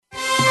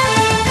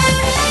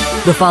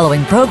The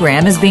following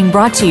program is being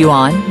brought to you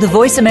on the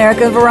Voice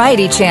America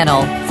Variety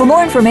Channel. For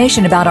more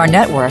information about our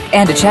network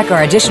and to check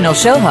our additional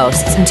show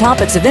hosts and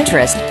topics of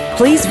interest,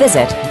 please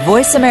visit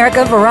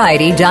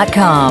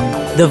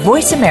voiceamericavariety.com. The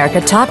Voice America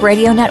Talk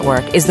Radio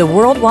Network is the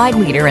worldwide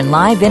leader in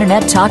live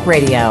Internet talk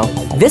radio.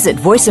 Visit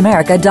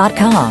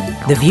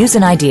voiceamerica.com. The views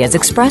and ideas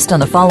expressed on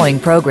the following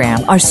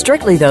program are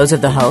strictly those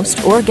of the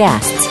host or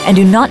guests and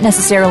do not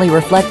necessarily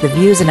reflect the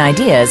views and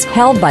ideas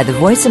held by the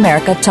Voice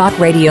America Talk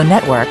Radio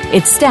Network,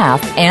 its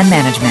staff, and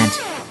management.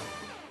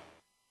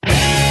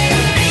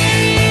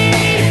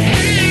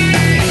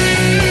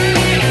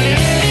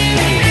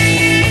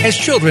 As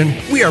children,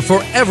 we are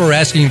forever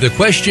asking the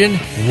question,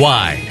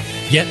 why?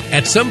 Yet,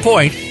 at some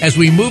point, as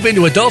we move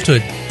into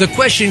adulthood, the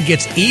question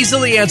gets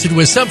easily answered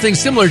with something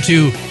similar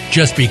to,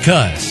 just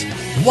because.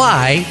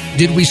 Why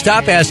did we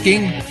stop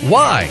asking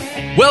why?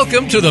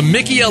 Welcome to the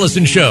Mickey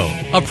Ellison Show,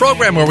 a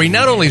program where we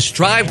not only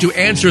strive to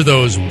answer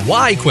those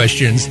why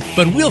questions,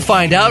 but we'll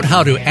find out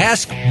how to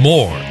ask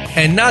more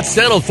and not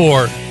settle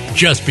for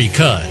just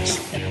because.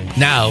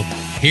 Now,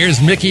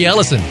 here's Mickey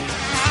Ellison.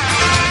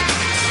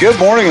 Good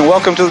morning and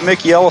welcome to the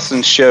Mickey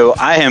Ellison Show.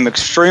 I am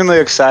extremely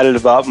excited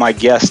about my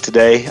guest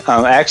today.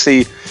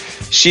 Actually,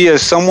 she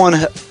is someone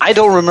I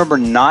don't remember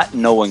not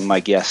knowing my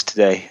guest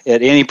today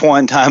at any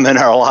point in time in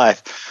our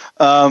life.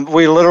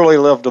 We literally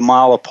lived a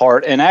mile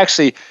apart, and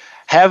actually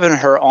having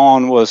her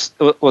on was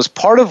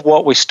part of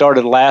what we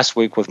started last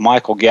week with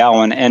Michael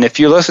Gowan. And if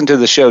you listen to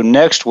the show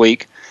next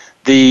week,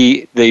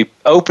 the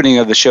opening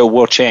of the show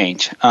will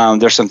change.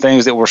 There's some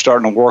things that we're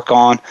starting to work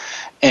on,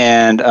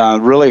 and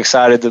really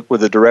excited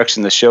with the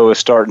direction the show is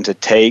starting to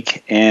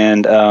take.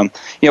 And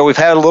we've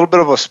had a little bit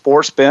of a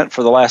sports bent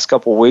for the last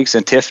couple of weeks,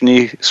 and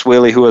Tiffany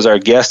Sweeley, who is our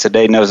guest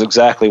today, knows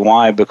exactly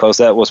why, because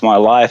that was my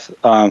life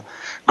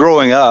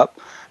growing up.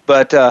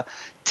 But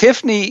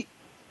Tiffany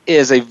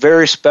is a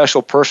very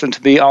special person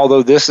to me,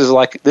 although this is a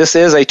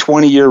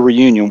 20-year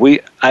reunion.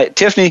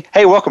 Tiffany,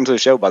 hey, welcome to the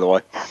show, by the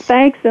way.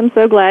 Thanks. I'm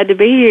so glad to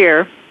be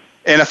here.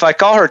 And if I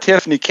call her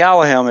Tiffany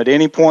Callahan at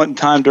any point in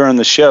time during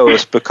the show,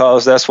 it's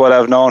because that's what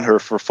I've known her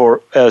for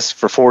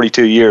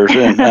 42 years.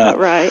 And,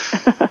 right.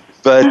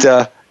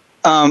 But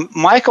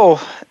Michael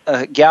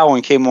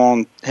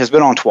Gowan has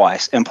been on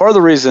twice. And part of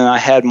the reason I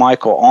had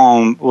Michael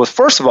on was,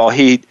 first of all,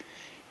 he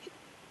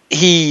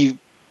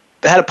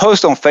had a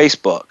post on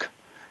Facebook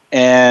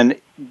and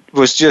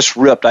was just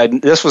ripped.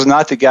 This was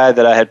not the guy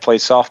that I had played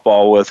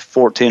softball with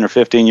 14 or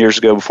 15 years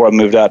ago before I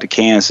moved out to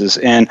Kansas.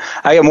 And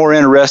I got more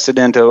interested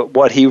into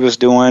what he was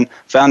doing,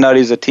 found out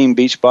he's a team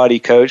beach body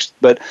coach,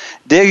 but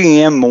digging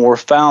in more,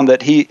 found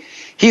that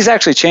he's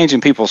actually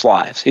changing people's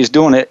lives. He's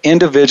doing it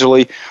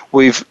individually.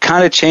 We've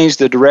kind of changed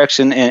the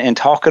direction and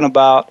talking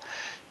about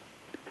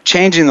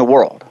changing the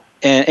world.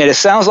 And it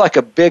sounds like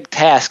a big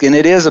task, and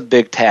it is a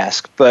big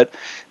task, but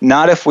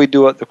not if we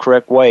do it the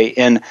correct way.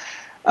 And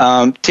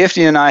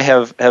Tiffany and I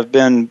have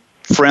been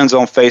friends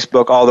on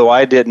Facebook, although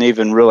I didn't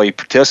even really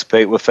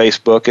participate with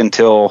Facebook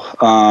until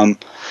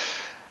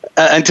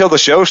the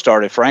show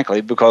started,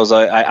 frankly, because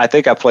I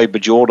think I played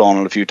Bejeweled on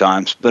it a few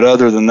times. But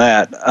other than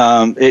that,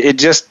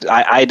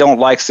 I don't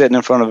like sitting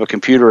in front of a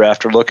computer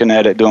after looking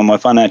at it doing my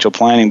financial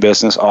planning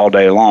business all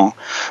day long.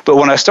 But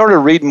when I started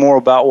reading more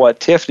about what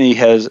Tiffany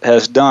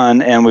has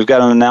done, and we've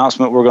got an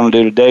announcement we're going to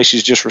do today,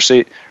 she's just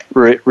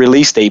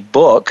released a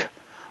book.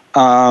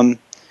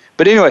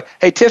 But anyway,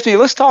 hey, Tiffany,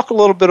 let's talk a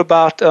little bit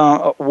about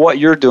what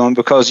you're doing,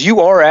 because you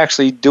are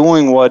actually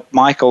doing what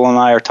Michael and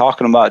I are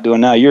talking about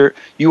doing now. You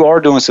are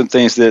doing some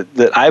things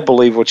that I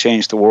believe will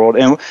change the world.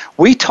 And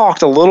we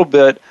talked a little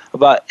bit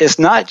about it's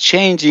not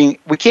changing.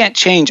 We can't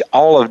change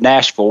all of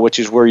Nashville, which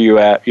is where you're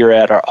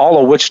at, or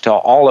all of Wichita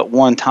all at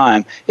one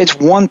time. It's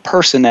one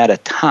person at a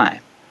time.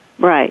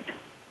 Right.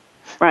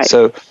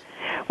 So,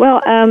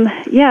 well,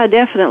 yeah,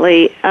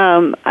 definitely.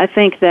 I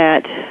think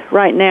that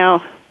right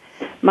now,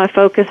 my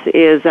focus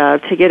is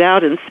to get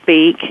out and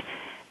speak,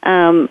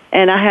 and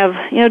I have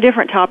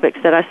different topics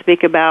that I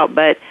speak about.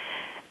 But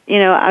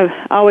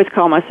I always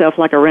call myself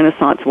like a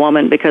Renaissance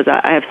woman because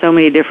I have so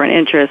many different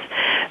interests.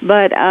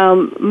 But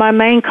my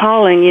main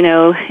calling,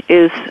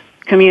 is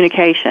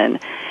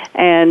communication,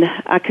 and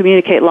I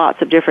communicate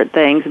lots of different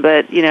things.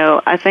 But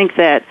I think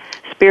that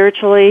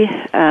spiritually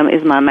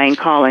is my main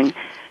calling,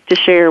 to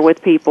share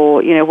with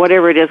people,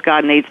 whatever it is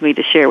God needs me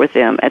to share with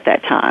them at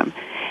that time.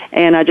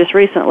 And I just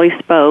recently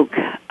spoke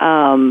at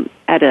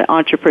an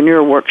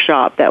entrepreneur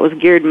workshop that was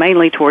geared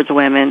mainly towards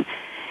women.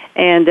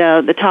 And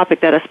the topic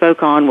that I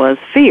spoke on was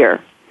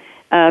fear.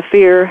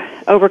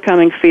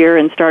 Overcoming fear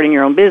in starting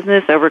your own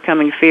business,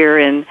 overcoming fear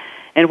in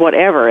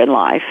whatever in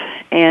life.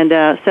 And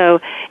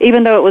so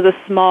even though it was a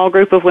small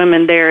group of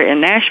women there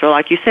in Nashville,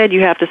 like you said, you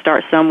have to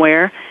start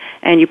somewhere.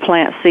 And you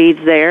plant seeds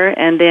there,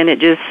 and then it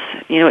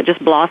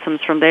just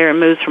blossoms from there and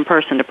moves from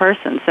person to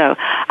person. So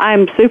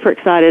I'm super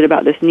excited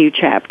about this new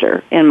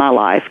chapter in my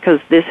life because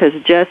this has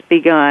just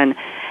begun,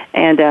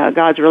 and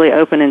God's really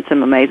opening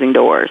some amazing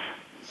doors.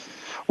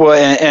 Well,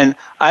 and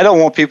I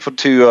don't want people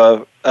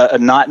to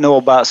not know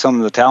about some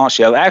of the talents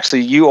you have.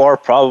 Actually, you are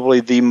probably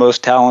the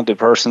most talented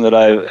person that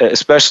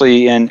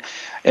especially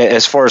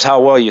as far as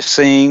how well you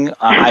sing.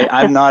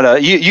 I'm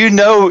not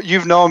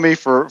you've known me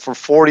for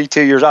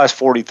 42 years. I was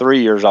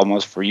 43 years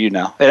almost for you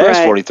now. It is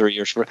 43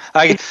 years for.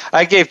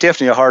 I gave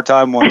Tiffany a hard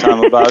time one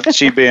time about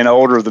she being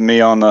older than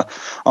me on the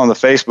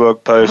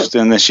Facebook post,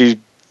 and then she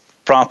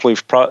promptly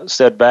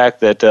said back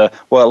that,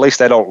 well, at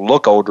least I don't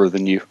look older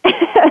than you.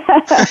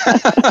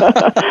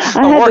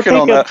 I'm working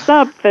on that.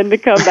 Something to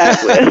come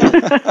back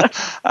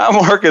with.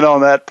 I'm working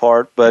on that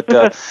part,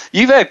 but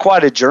you've had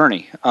quite a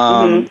journey,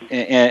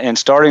 and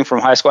starting from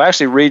high school.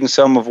 Actually, reading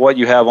some of what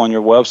you have on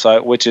your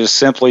website, which is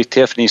simply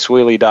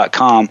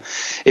TiffanySweeley.com.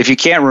 If you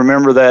can't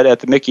remember that,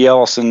 at the Mickey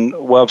Ellison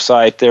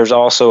website, there's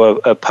also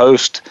a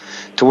post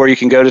to where you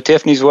can go to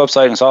Tiffany's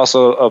website, and it's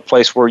also a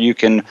place where you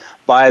can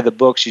buy the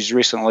book she's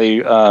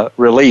recently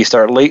released,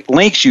 or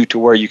links you to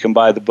where you can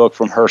buy the book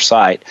from her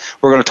site.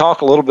 We're going to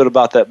talk a little bit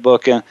about that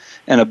book in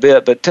a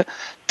bit, but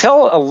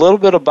tell a little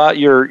bit about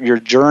your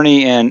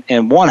journey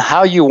and one,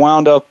 how you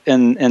wound up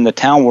in the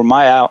town where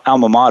my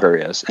alma mater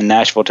is, in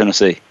Nashville,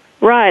 Tennessee.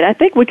 Right. I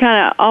think we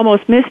kind of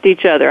almost missed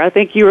each other. I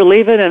think you were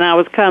leaving and I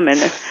was coming.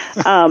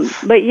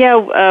 But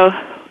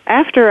yeah,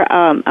 after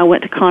I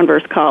went to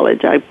Converse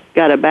College, I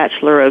got a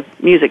Bachelor of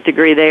Music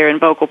degree there in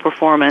vocal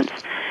performance.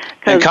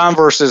 And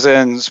Converse is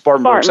in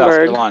Spartanburg, South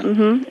Carolina.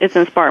 Mm-hmm. It's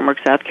in Spartanburg,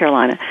 South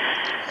Carolina.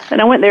 And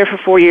I went there for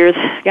 4 years,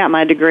 got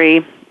my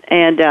degree.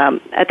 And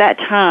at that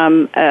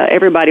time,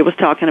 everybody was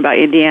talking about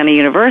Indiana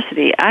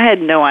University. I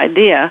had no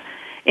idea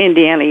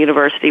Indiana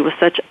University was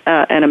such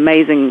an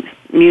amazing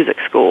music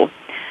school.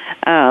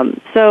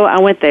 So I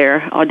went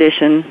there,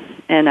 auditioned,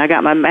 and I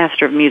got my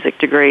Master of Music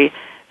degree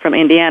from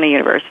Indiana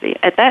University.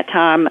 At that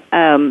time,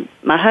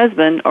 my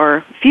husband,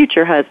 or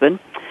future husband,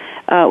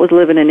 was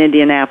living in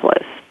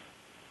Indianapolis.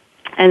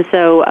 And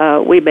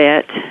so we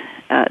met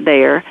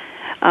there.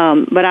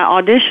 But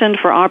I auditioned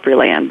for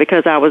Opryland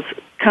because I was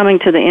coming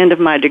to the end of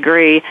my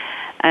degree,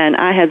 and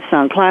I had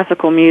sung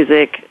classical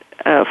music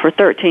for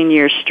 13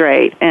 years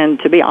straight. And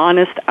to be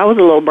honest, I was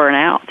a little burnt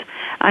out.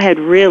 I had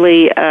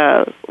really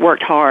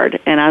worked hard,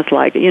 and I was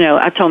like,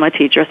 I told my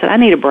teacher, I said, I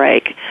need a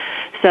break.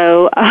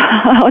 So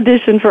I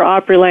auditioned for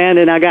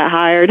Opryland, and I got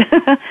hired.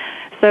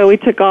 So we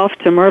took off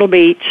to Myrtle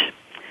Beach,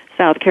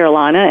 South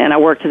Carolina, and I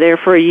worked there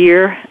for a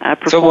year.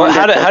 So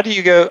how do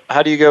you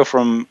go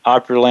from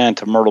Opryland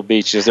to Myrtle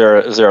Beach? Is there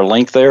a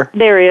link there?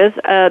 There is.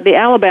 The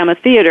Alabama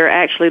Theater,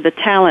 actually, the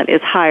talent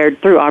is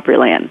hired through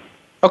Opryland.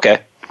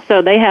 Okay.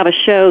 So they have a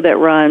show that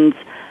runs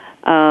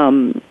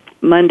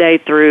Monday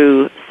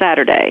through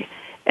Saturday,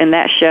 and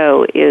that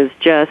show is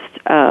just,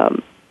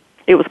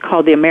 it was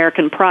called the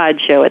American Pride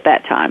Show at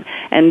that time,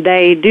 and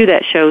they do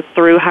that show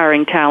through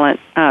hiring talent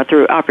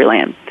through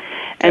Opryland.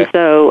 And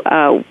so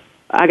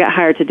I got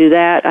hired to do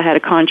that. I had a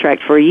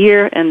contract for a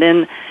year, and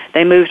then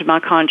they moved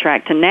my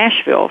contract to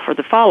Nashville for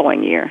the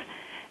following year.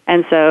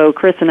 And so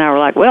Chris and I were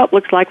like, well,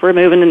 looks like we're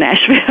moving to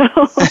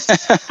Nashville.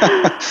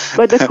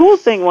 But the cool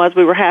thing was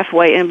we were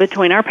halfway in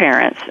between our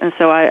parents, and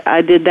so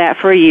I did that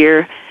for a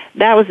year.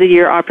 That was the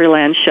year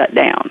Opryland shut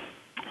down.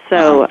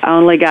 So I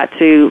only got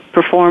to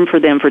perform for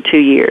them for 2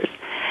 years.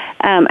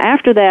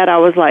 After that, I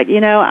was like,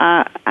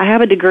 I have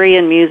a degree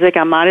in music.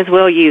 I might as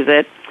well use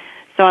it.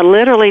 So I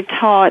literally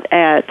taught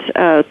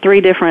at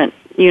 3 different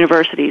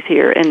universities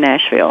here in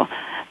Nashville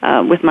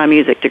with my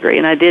music degree.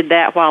 And I did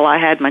that while I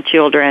had my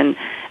children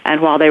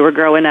and while they were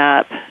growing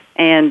up.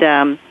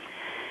 And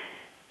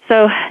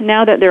so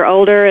now that they're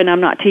older and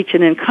I'm not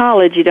teaching in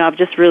college, I've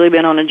just really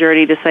been on a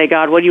journey to say,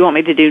 God, what do you want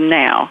me to do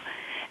now?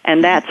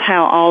 And that's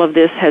how all of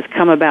this has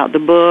come about. The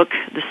book,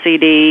 the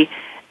CD,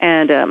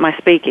 and my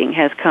speaking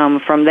has come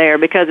from there,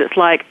 because it's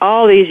like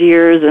all these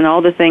years and all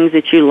the things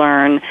that you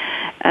learn,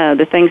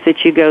 the things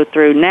that you go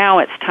through, now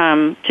it's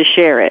time to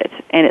share it.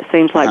 And it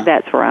seems like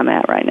that's where I'm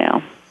at right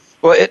now.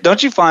 Well,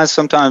 don't you find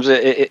sometimes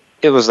it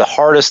was the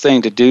hardest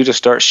thing to do, to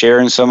start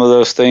sharing some of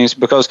those things?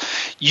 Because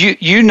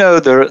you know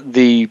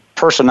the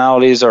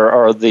personalities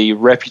or the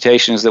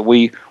reputations that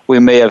we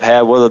may have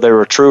had, whether they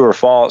were true or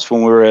false,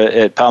 when we were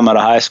at Palmetto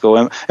High School.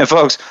 And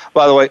folks,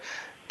 by the way,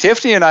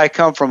 Tiffany and I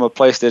come from a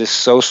place that is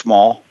so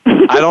small.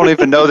 I don't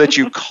even know that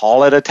you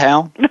call it a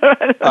town.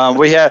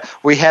 We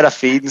had a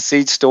feed and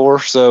seed store,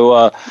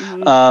 so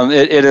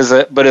it is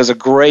a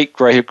great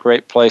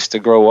place to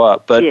grow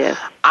up. But yes.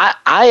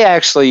 I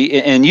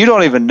actually, and you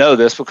don't even know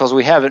this because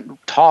we haven't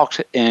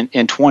talked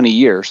in 20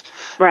 years.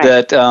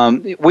 Right. That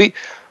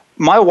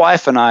my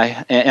wife and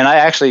I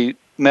actually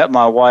met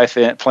my wife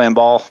playing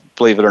ball,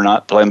 believe it or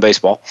not, playing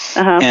baseball.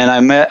 And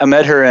I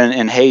met her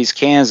in Hays,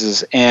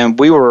 Kansas, and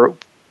we were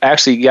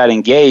actually got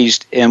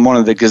engaged in one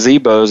of the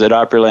gazebos at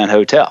Opryland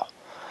Hotel.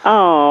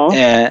 Oh.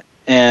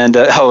 And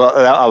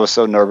I was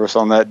so nervous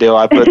on that deal.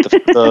 I put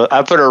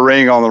I put a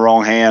ring on the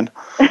wrong hand.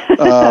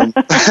 And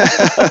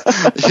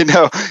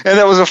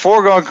it was a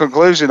foregone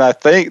conclusion, I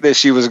think, that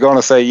she was going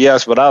to say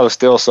yes, but I was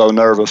still so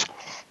nervous.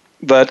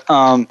 But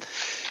when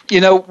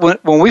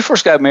we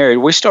first got married,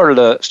 we started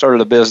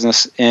a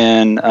business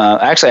in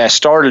actually I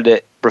started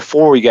it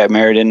before we got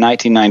married in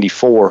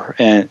 1994,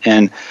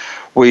 and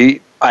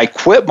I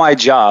quit my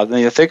job. And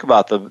you think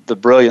about the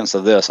brilliance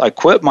of this. I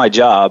quit my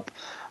job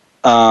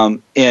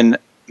in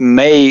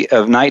May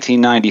of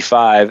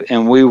 1995,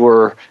 and we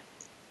were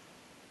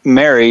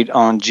married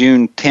on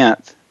June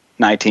 10th,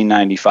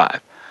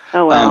 1995.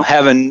 Oh, wow.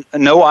 Having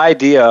no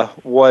idea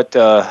what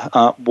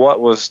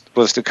was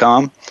to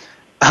come,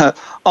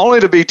 only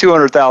to be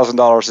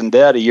 $200,000 in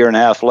debt a year and a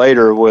half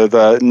later with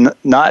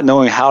not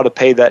knowing how to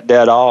pay that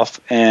debt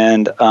off,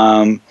 and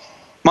my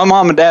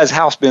mom and dad's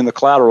house being the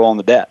collateral on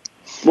the debt.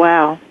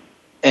 Wow.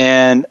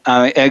 And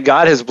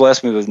God has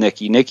blessed me with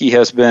Nikki. Nikki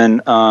has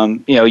been,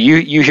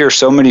 you hear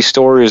so many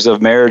stories of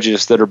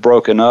marriages that are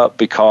broken up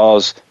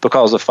because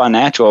of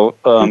financial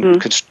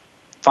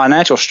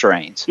financial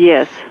strains.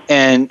 Yes.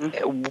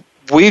 And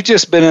we've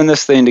just been in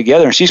this thing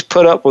together, and she's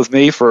put up with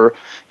me for,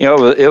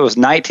 it was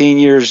 19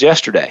 years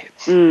yesterday.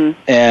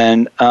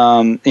 And,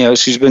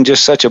 she's been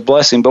just such a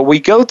blessing. But we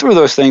go through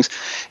those things,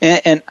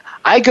 and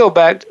I go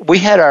back, we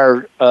had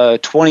our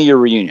 20-year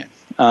reunion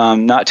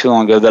not too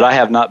long ago that I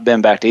have not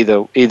been back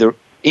to either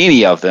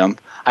any of them.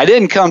 I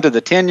didn't come to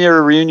the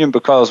 10-year reunion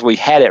because we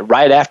had it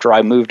right after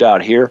I moved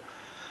out here.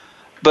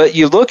 But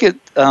you look at,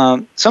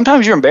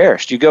 sometimes you're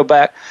embarrassed. You go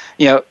back,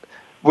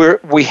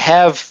 we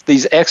have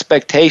these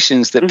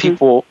expectations that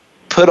people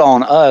put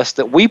on us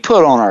that we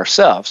put on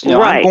ourselves.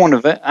 Right.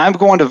 I'm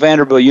going to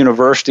Vanderbilt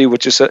University,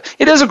 which is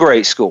it is a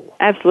great school.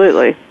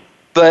 Absolutely.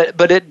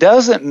 But it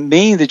doesn't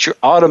mean that you're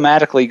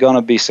automatically going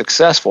to be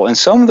successful. And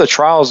some of the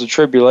trials and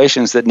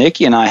tribulations that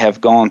Nikki and I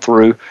have gone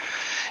through,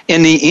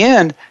 in the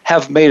end,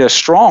 have made us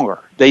stronger.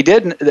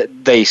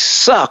 They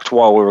sucked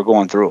while we were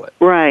going through it.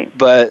 Right.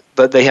 But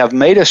they have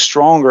made us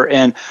stronger.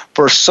 And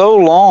for so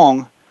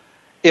long,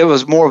 it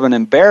was more of an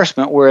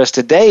embarrassment, whereas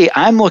today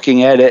I'm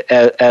looking at it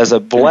as a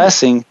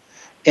blessing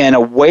and a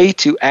way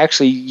to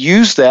actually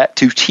use that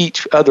to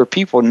teach other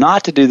people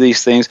not to do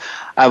these things.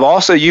 I've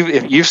also,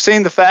 you've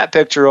seen the fat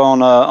picture on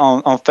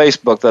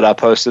Facebook that I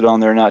posted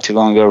on there not too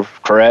long ago,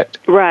 correct?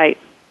 Right.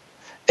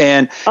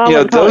 And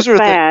those are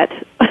fat.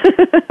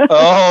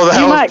 Oh, that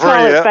you might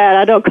call it fat.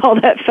 I don't call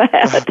that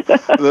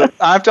fat.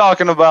 I'm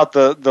talking about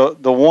the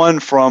one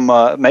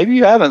from maybe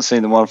you haven't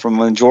seen the one from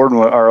when Jordan,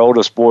 our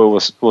oldest boy,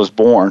 was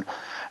born.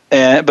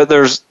 But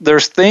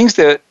there's things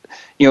that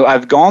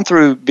I've gone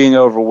through being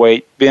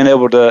overweight, being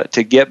able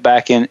to get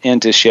back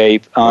into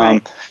shape,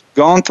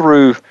 gone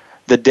through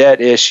the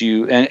debt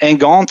issue, and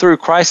gone through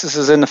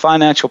crises in the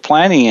financial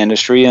planning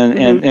industry,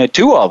 and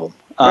two of them.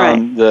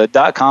 The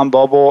dot-com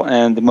bubble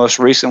and the most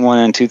recent one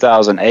in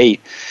 2008.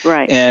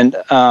 Right. And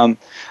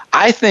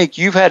I think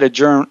you've had a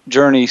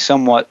journey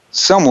somewhat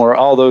similar,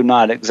 although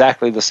not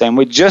exactly the same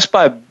way, just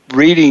by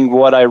reading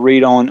what I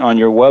read on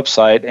your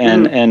website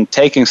and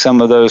taking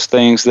some of those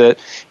things that,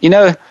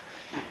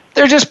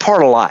 they're just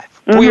part of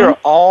life. We are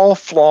all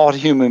flawed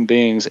human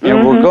beings,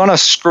 and we're going to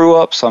screw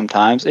up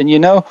sometimes. And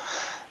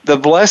the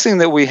blessing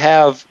that we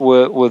have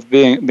with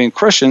being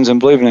Christians and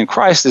believing in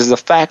Christ is the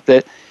fact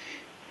that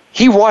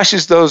He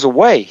washes those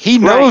away. He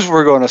knows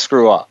we're going to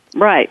screw up.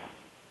 Right.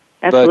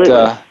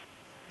 Absolutely.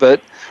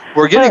 But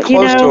we're getting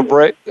close to a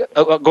break.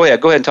 Go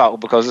ahead and talk,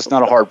 because it's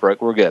not a hard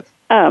break. We're good.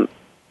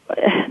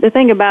 The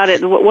thing about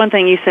it, one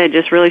thing you said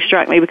just really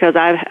struck me, because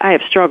I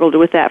have struggled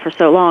with that for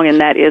so long, and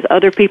that is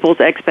other people's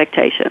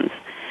expectations.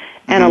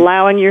 And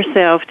allowing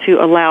yourself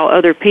to allow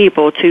other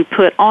people to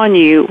put on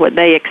you what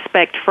they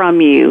expect from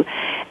you.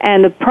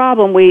 And the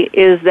problem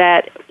is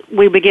that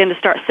we begin to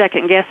start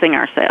second-guessing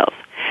ourselves.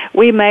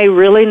 We may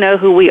really know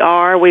who we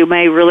are. We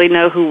may really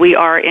know who we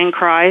are in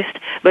Christ.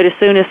 But as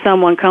soon as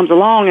someone comes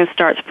along and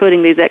starts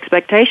putting these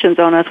expectations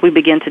on us, we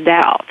begin to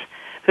doubt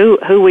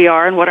who we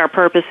are and what our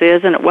purpose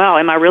is. And, well,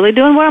 am I really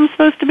doing what I'm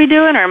supposed to be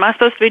doing, or am I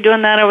supposed to be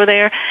doing that over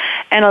there?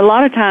 And a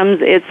lot of times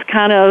it's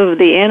kind of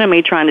the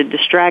enemy trying to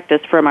distract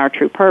us from our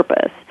true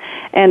purpose.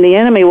 And the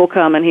enemy will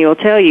come and he will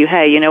tell you,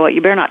 hey, you know what,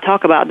 you better not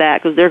talk about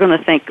that, because they're going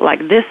to think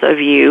like this of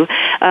you,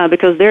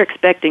 because they're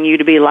expecting you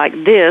to be like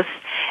this.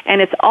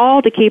 And it's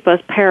all to keep us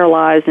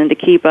paralyzed and to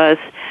keep us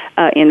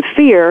in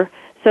fear,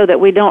 so that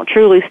we don't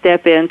truly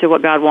step into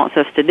what God wants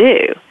us to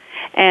do.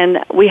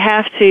 And we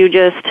have to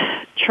just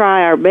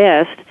try our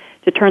best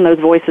to turn those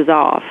voices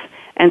off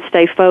and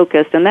stay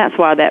focused. And that's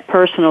why that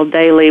personal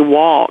daily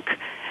walk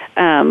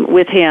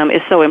with Him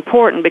is so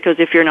important, because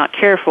if you're not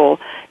careful,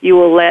 you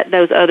will let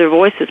those other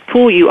voices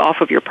pull you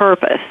off of your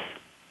purpose.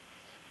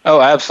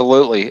 Oh,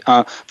 absolutely.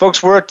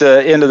 Folks, we're at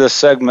the end of this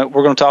segment.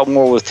 We're going to talk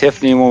more with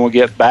Tiffany when we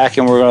get back,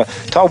 and we're going to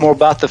talk more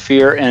about the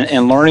fear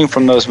and learning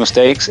from those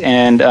mistakes.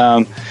 And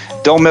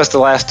don't miss the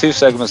last two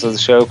segments of the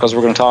show, because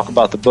we're going to talk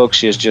about the book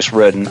she has just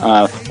written.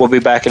 We'll be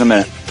back in a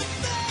minute.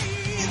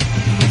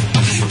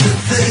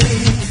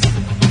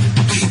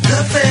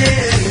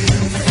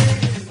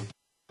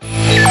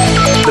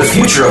 The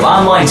future of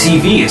online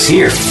TV is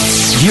here.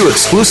 View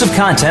exclusive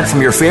content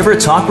from your favorite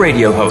talk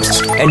radio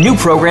hosts and new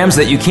programs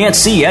that you can't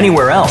see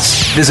anywhere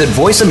else. Visit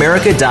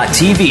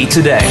voiceamerica.tv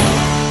today.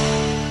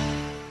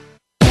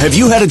 Have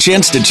you had a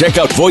chance to check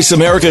out Voice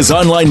America's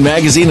online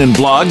magazine and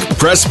blog,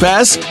 Press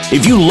Pass?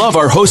 If you love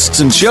our hosts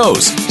and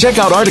shows, check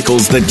out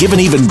articles that give an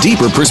even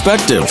deeper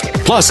perspective.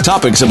 Plus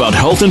topics about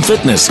health and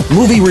fitness,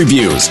 movie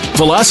reviews,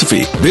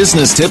 philosophy,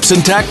 business tips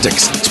and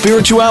tactics,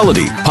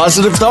 spirituality,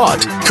 positive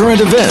thought,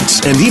 current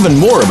events, and even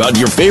more about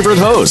your favorite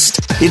host.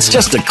 It's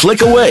just a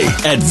click away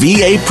at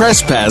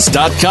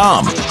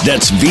vapresspass.com.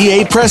 That's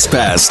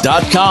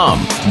vapresspass.com.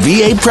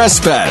 VA Press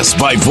Pass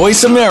by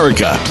Voice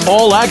America.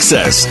 All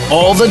access,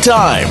 all the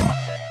time.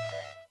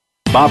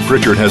 Bob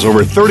Pritchard has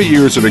over 30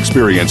 years of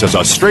experience as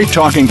a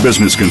straight-talking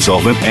business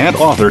consultant and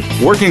author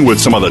working with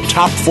some of the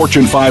top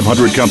Fortune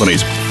 500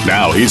 companies.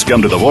 Now he's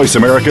come to the Voice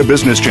America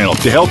Business Channel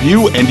to help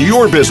you and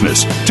your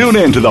business. Tune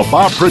in to the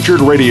Bob Pritchard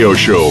Radio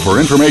Show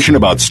for information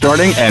about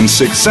starting and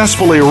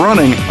successfully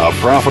running a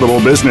profitable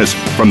business.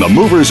 From the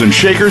movers and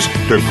shakers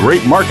to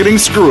great marketing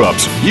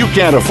screw-ups, you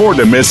can't afford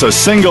to miss a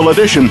single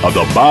edition of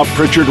the Bob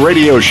Pritchard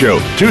Radio Show.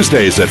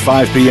 Tuesdays at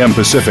 5 p.m.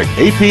 Pacific,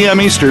 8 p.m.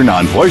 Eastern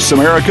on Voice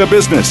America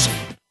Business.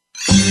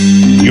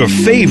 Your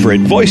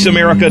favorite Voice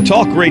America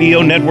Talk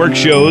Radio Network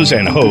shows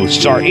and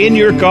hosts are in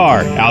your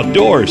car,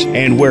 outdoors,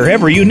 and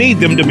wherever you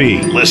need them to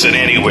be. Listen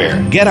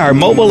anywhere. Get our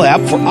mobile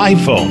app for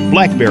iPhone,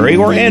 BlackBerry,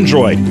 or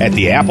Android at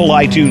the Apple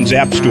iTunes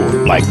App Store,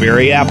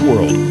 BlackBerry App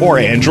World, or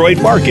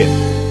Android Market.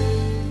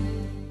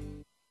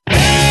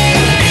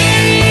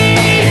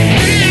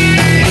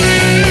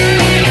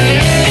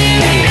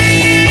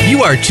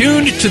 You are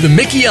tuned to The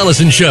Mickey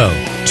Ellison Show.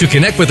 To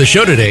connect with the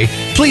show today,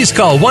 please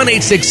call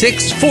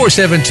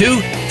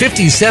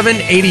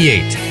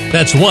 1-866-472-5788.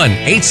 That's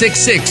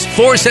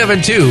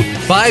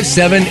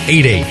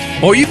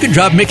 1-866-472-5788. Or you can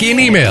drop Mickey an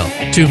email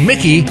to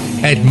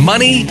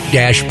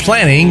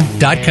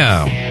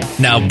mickey@money-planning.com.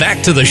 Now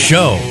back to the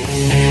show.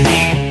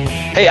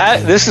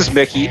 Hey, this is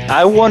Mickey.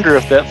 I wonder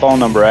if that phone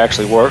number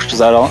actually works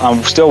because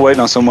I'm still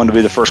waiting on someone to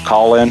be the first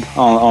call in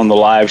on the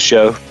live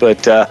show.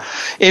 But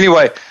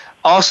anyway.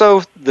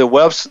 Also, the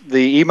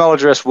email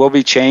address will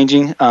be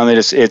changing.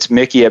 It's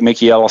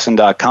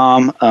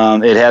mickey@mickeyellison.com.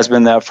 It has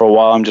been that for a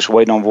while. I'm just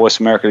waiting on Voice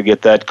America to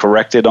get that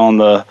corrected on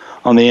the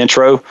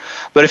intro.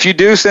 But if you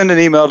do send an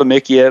email to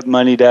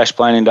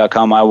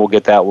mickey@money-planning.com, I will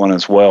get that one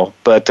as well.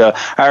 But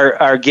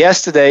our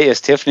guest today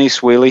is Tiffany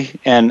Sweeley,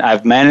 and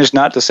I've managed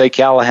not to say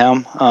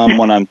Callahan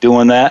when I'm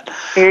doing that.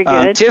 Very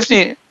good.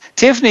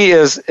 Tiffany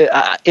is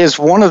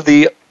one of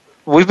the.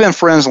 We've been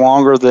friends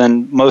longer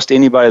than most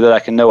anybody that I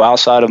can know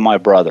outside of my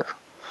brother.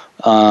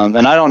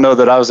 And I don't know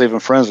that I was even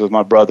friends with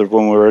my brother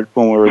when we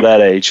were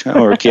that age, when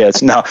we were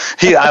kids. No,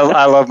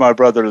 I love my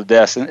brother to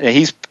death, and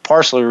he's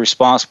partially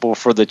responsible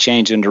for the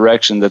change in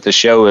direction that the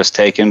show has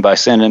taken by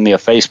sending me a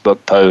Facebook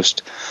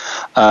post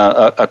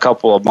a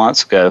couple of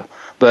months ago.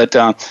 But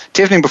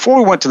Tiffany, before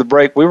we went to the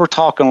break, we were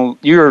talking.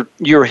 You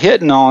were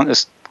hitting on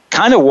this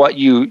kind of what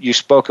you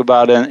spoke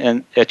about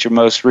at your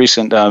most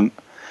recent.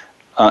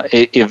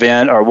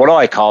 Event, or what do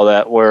I call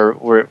that, where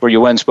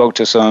you went and spoke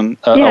to some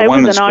a women's group. Yeah, it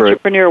was an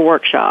entrepreneur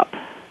workshop.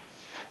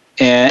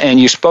 And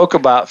you spoke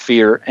about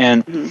fear,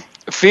 and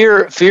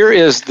fear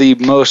is the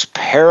most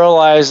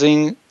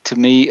paralyzing to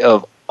me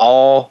of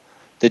all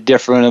the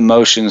different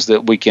emotions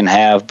that we can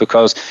have,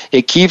 because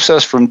it keeps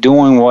us from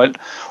doing what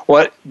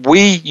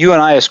you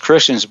and I as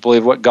Christians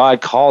believe what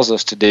God calls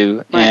us to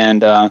do. Right.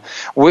 And I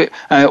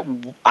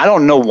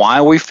don't know why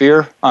we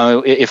fear.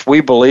 If we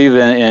believe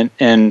in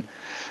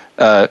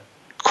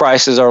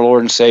Christ is our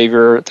Lord and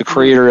Savior, the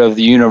creator of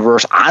the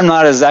universe, I'm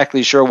not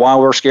exactly sure why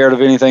we're scared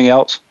of anything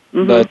else,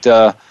 but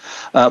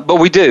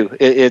we do.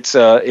 It's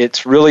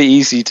really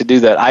easy to do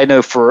that. I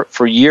know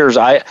for years,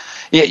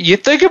 you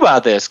think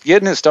about this,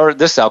 getting it started,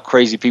 this is how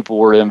crazy people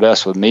were to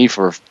invest with me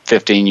for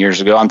 15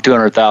 years ago. I'm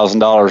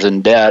 $200,000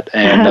 in debt,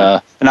 and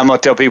I'm going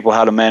to tell people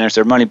how to manage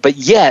their money, but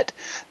yet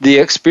the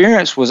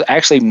experience was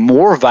actually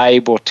more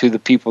valuable to the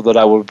people that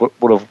I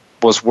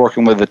was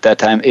working with at that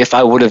time if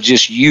I would have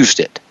just used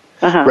it.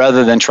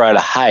 Rather than try to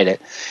hide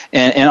it.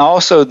 And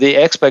also the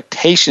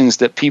expectations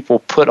that people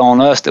put on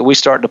us that we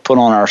start to put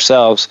on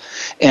ourselves.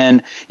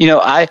 And,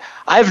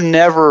 I've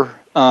never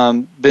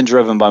been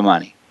driven by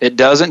money. It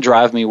doesn't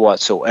drive me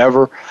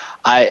whatsoever.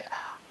 I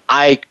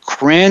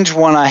cringe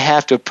when I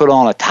have to put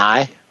on a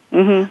tie.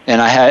 And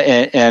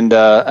and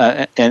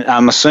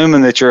I'm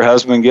assuming that your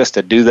husband gets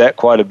to do that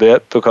quite a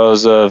bit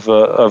because of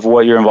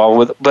what you're involved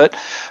with.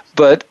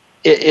 But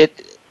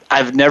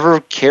I've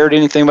never cared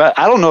anything about it.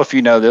 I don't know if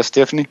you know this,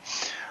 Tiffany.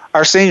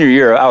 Our senior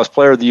year, I was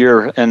Player of the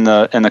Year in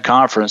the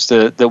conference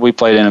that we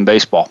played in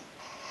baseball,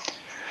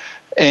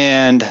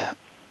 and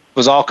it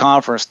was all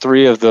conference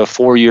 3 of the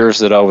 4 years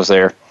that I was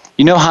there.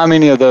 You know how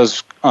many of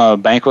those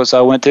banquets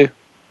I went to?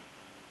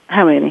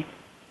 How many?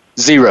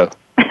 0.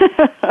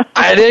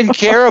 I didn't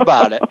care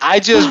about it.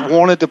 I just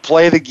wanted to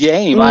play the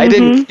game. I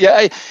didn't.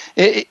 Yeah,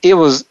 it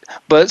was.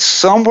 But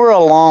somewhere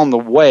along the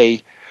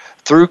way,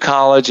 through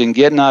college and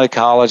getting out of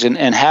college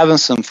and having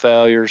some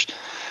failures,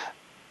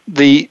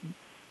 I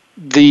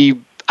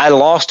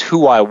lost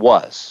who I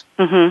was.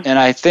 And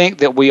I think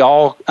that we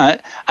all, I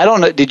don't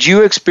know, did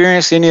you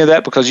experience any of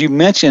that? Because you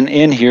mentioned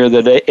in here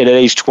that at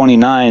age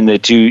 29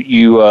 that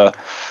you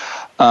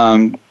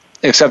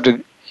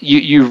accepted.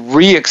 You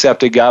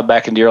re-accepted God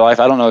back into your life.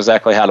 I don't know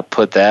exactly how to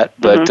put that,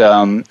 but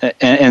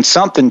and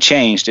something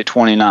changed at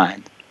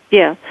 29.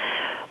 Yeah.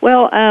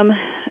 Well,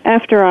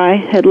 after I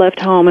had left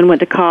home and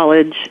went to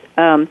college,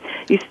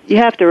 you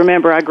have to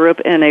remember I grew up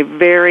in a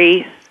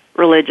very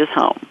religious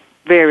home,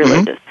 very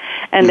religious.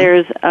 And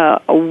there's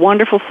a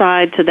wonderful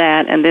side to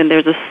that, and then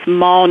there's a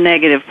small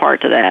negative part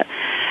to that.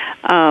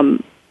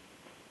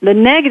 The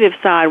negative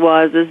side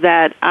is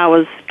that I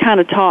was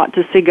kind of taught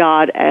to see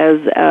God as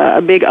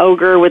a big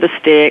ogre with a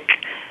stick,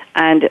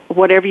 and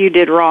whatever you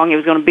did wrong, he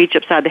was going to beat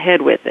you upside the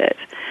head with it.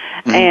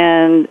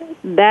 And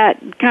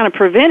that kind of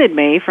prevented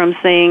me from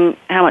seeing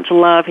how much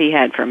love he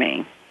had for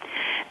me.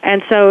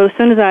 And so as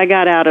soon as I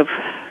got out of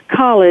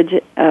college,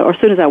 or as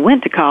soon as I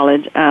went to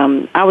college,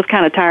 I was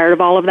kind of tired of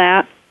all of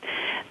that.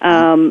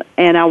 And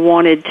I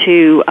wanted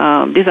to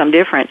do something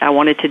different. I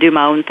wanted to do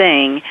my own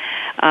thing.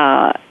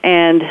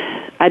 And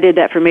I did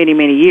that for many,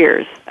 many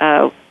years.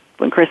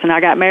 When Chris and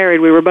I got married,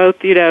 we were both,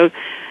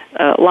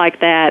 like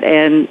that.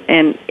 And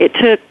it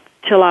took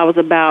till I was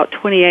about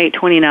 28,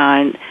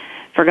 29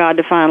 for God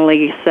to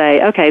finally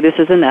say, okay, this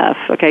is enough.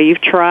 Okay, you've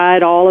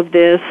tried all of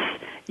this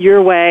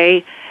your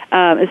way.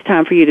 It's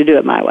time for you to do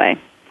it my way.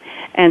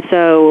 And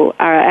so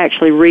I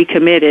actually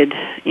recommitted,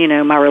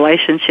 my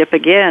relationship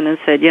again and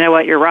said, you know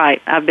what, you're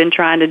right. I've been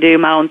trying to do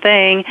my own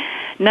thing.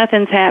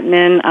 Nothing's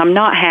happening. I'm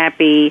not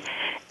happy.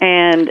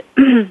 And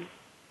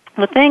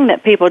the thing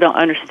that people don't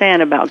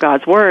understand about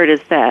God's Word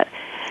is that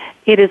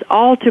it is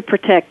all to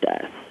protect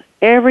us.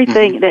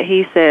 Everything that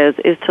he says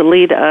is to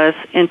lead us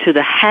into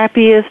the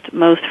happiest,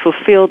 most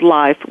fulfilled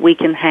life we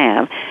can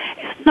have.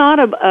 It's not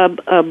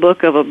a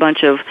book of a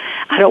bunch of,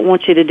 I don't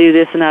want you to do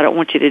this and I don't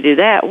want you to do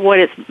that. What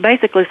it's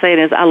basically saying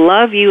is, I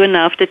love you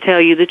enough to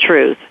tell you the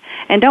truth.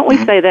 And don't we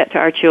say that to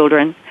our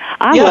children?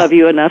 I love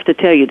you enough to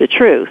tell you the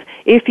truth.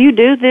 If you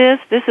do this,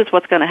 this is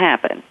what's going to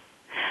happen.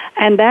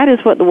 And that is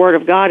what the Word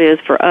of God is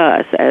for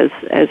us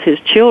as his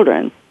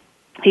children.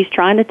 He's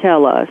trying to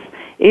tell us,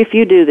 if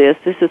you do this,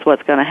 this is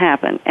what's going to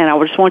happen. And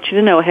I just want you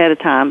to know ahead of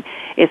time,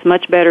 it's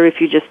much better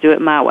if you just do it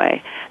my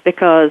way,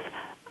 because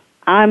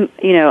I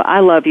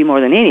love you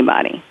more than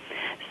anybody.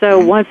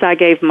 So once I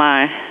gave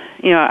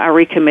I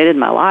recommitted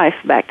my life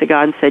back to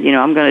God and said,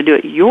 I'm going to do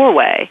it your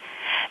way,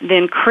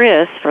 then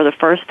Chris, for the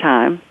first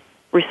time,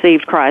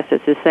 received Christ as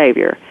his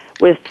Savior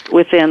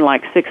within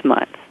like 6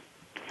 months.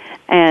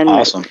 And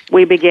awesome.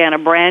 We began a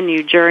brand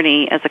new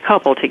journey as a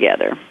couple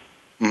together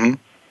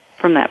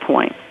from that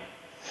point.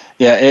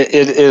 Yeah, it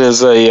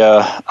is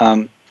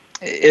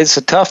it's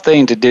a tough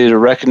thing to do, to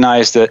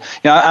recognize that.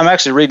 I'm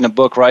actually reading a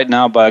book right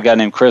now by a guy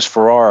named Chris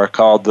Farrar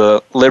called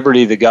 "The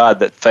Liberty, the God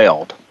That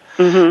Failed,"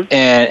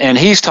 and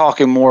he's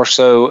talking more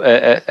so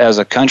as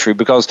a country,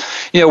 because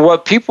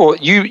what people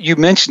you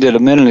mentioned it a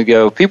minute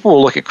ago. People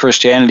will look at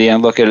Christianity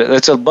and look at it.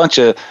 It's a bunch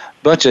of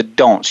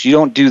don'ts. You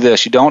don't do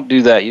this. You don't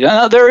do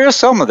that. There is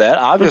some of that.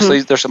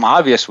 Obviously, there's some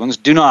obvious ones.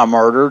 Do not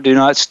murder. Do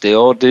not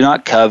steal. Do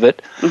not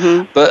covet.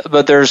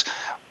 But there's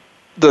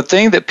the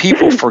thing that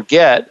people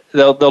forget.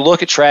 They'll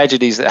look at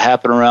tragedies that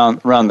happen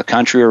around the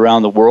country,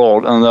 around the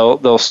world, and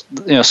they'll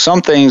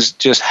some things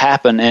just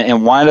happen.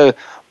 And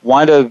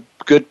why do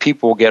good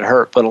people get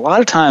hurt? But a lot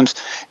of times,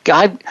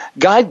 God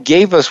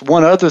gave us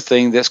one other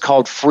thing that's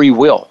called free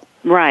will.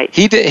 Right.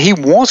 He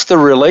wants the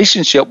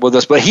relationship with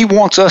us, but he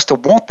wants us to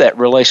want that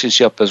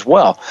relationship as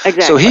well.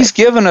 Exactly. So he's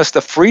given us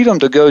the freedom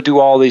to go do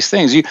all these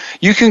things.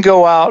 You can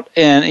go out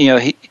and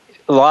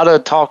a lot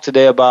of talk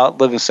today about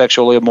living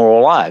sexually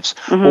immoral lives.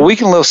 Well, we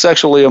can live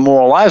sexually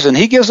immoral lives, and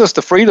he gives us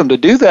the freedom to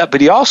do that,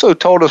 but he also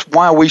told us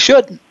why we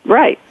shouldn't.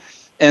 Right.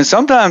 And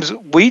sometimes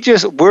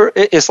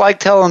it's like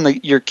telling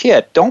your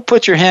kid, don't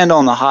put your hand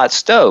on the hot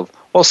stove.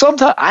 Well,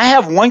 sometimes I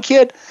have one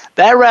kid,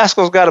 that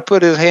rascal's got to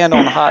put his hand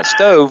on the hot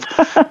stove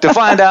to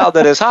find out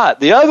that it's hot.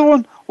 The other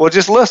one, well,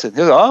 just listen.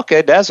 He's like,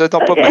 okay, Dad says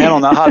don't put my hand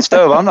on that hot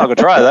stove. I'm not going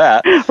to try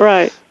that.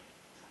 Right.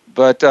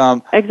 But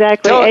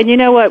exactly. And you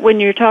know what? When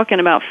you're talking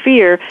about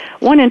fear,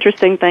 one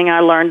interesting thing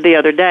I learned the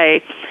other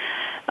day,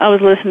 I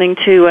was listening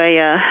to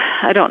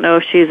I don't know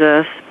if she's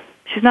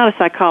not a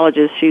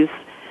psychologist. She's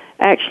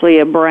actually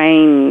a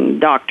brain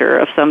doctor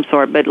of some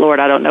sort, but Lord,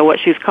 I don't know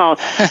what she's called.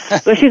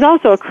 But she's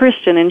also a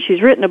Christian, and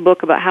she's written a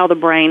book about how the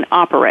brain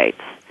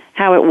operates,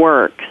 how it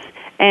works.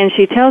 And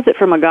she tells it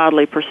from a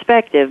godly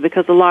perspective,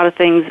 because a lot of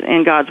things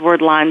in God's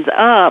Word lines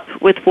up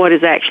with what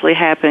is actually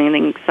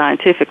happening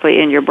scientifically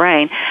in your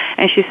brain.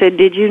 And she said,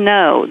 did you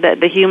know that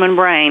the human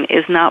brain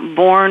is not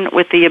born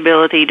with the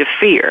ability to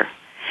fear?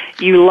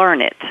 You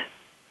learn it.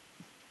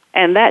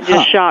 And that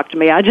just shocked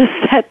me. I just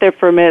sat there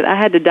for a minute. I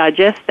had to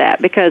digest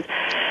that, because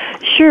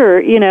sure,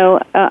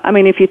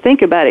 if you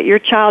think about it, your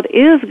child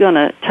is going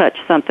to touch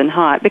something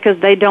hot because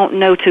they don't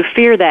know to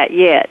fear that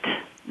yet.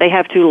 They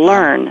have to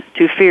learn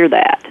to fear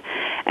that.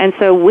 And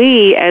so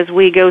as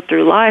we go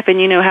through life, and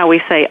you know how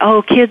we say,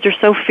 oh, kids are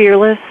so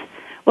fearless.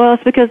 Well,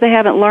 it's because they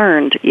haven't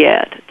learned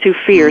yet to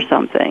fear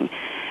something.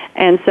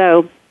 And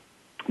so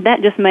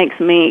that just makes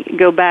me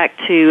go back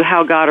to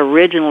how God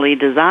originally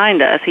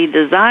designed us. He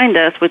designed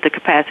us with the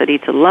capacity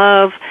to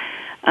love,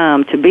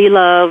 to be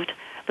loved,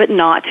 but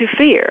not to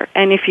fear.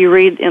 And if you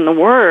read in the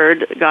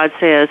Word, God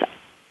says,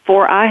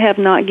 "For I have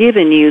not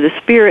given you the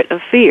spirit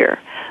of fear,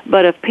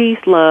 but of peace,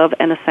 love,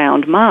 and a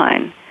sound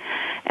mind."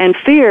 And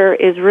fear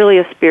is really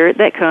a spirit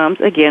that comes,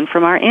 again,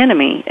 from our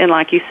enemy. And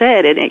like you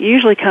said, it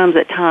usually comes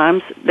at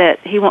times that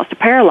he wants to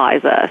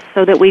paralyze us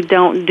so that we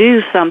don't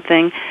do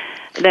something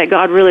that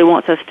God really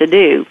wants us to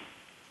do.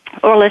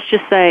 Or let's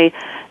just say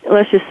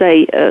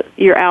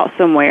you're out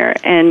somewhere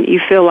and you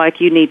feel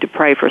like you need to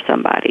pray for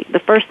somebody. The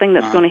first thing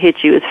that's going to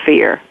hit you is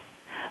fear.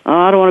 Oh,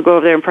 I don't want to go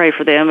over there and pray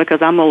for them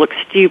because I'm going to look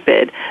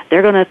stupid.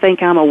 They're going to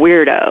think I'm a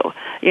weirdo,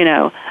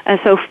 And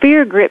so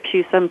fear grips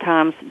you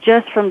sometimes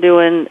just from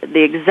doing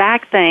the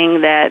exact thing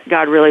that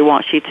God really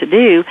wants you to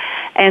do.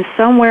 And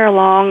somewhere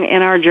along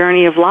in our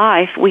journey of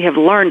life, we have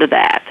learned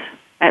that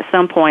at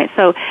some point.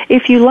 So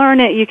if you learn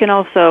it, you can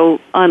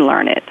also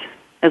unlearn it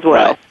as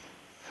well.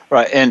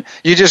 Right, and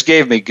you just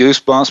gave me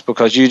goosebumps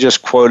because you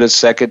just quoted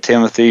 2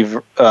 Timothy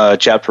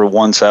chapter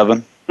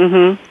 1:7.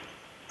 Mm-hmm.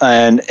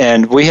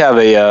 And we have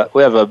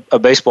a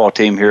baseball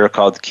team here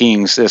called the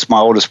Kings. It's my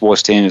oldest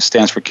boys' team. It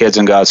stands for Kids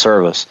in God's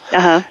Service.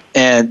 Uh-huh.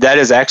 And that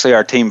is actually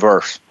our team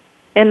verse.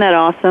 Isn't that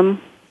awesome?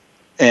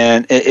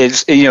 And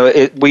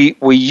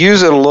we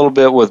use it a little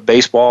bit with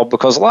baseball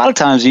because a lot of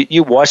times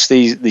you watch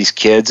these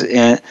kids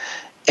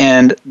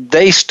and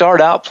they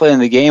start out playing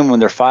the game when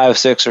they're 5,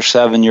 6, or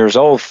 7 years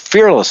old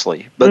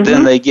fearlessly, but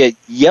then they get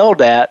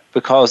yelled at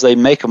because they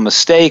make a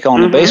mistake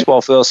on the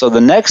baseball field. So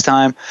the next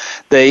time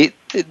they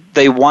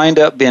wind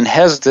up being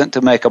hesitant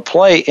to make a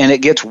play, and it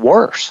gets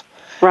worse.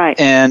 Right.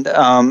 And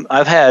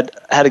I've had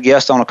a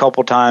guest on a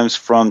couple times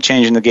from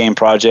Changing the Game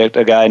Project,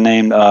 a guy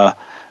named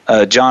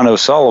John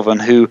O'Sullivan,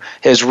 who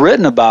has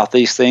written about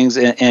these things,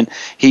 and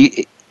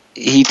he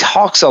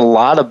talks a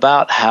lot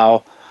about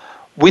how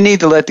we need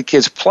to let the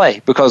kids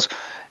play, because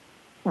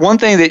one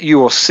thing that you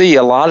will see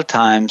a lot of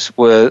times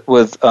with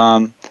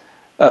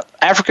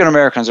African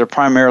Americans are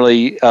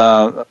primarily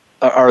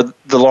are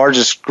the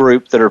largest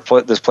group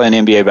that's playing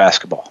NBA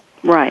basketball.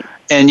 Right.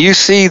 And you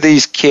see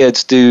these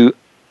kids do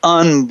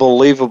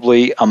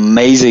unbelievably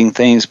amazing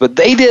things, but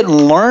they didn't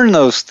learn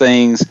those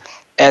things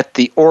at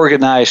the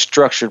organized,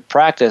 structured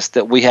practice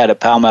that we had at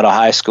Palmetto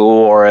High School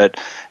or at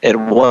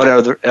what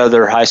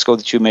other high school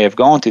that you may have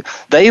gone to.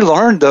 They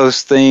learned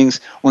those things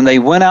when they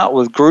went out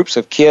with groups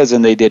of kids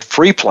and they did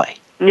free play.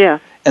 Yeah.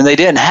 And they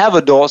didn't have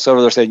adults over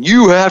there saying,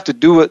 you have to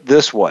do it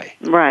this way.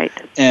 Right.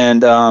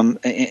 And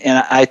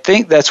I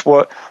think that's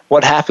what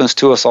happens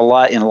to us a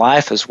lot in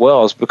life as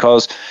well, is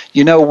because,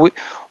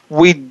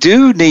 we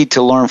do need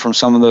to learn from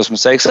some of those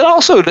mistakes. It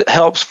also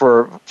helps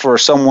for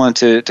someone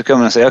to come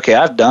in and say, okay,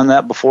 I've done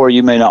that before.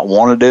 You may not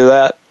want to do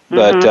that,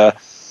 but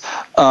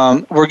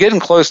we're getting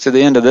close to the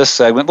end of this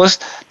segment. Let's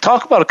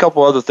talk about a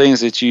couple other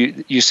things that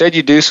you said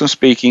you do some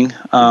speaking.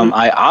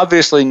 I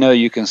obviously know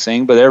you can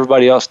sing, but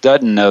everybody else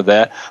doesn't know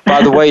that.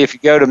 By the way, if you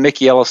go to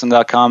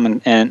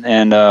MickeyEllison.com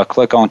and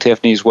click on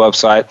Tiffany's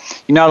website,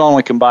 you not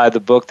only can buy the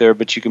book there,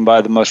 but you can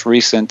buy the most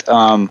recent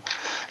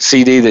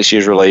CD that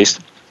she's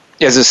released.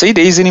 Is it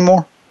CDs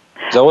anymore?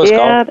 Is that what it's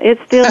called? Yeah, it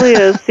still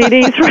is.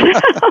 CDs for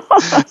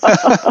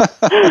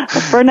now.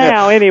 For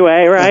now,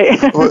 anyway, right?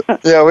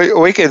 Yeah,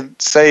 we could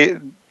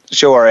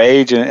show our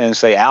age and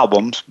say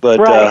albums, but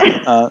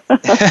right.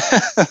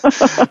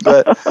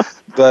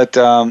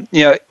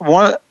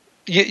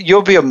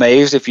 you'll be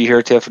amazed if you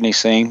hear Tiffany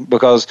sing,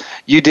 because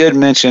you did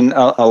mention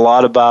a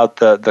lot about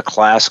the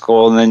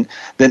classical, and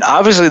then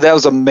obviously that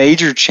was a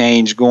major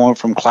change going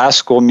from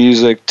classical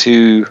music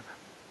to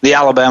the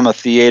Alabama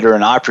Theater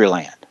and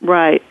Opryland.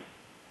 Right.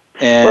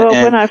 And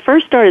when I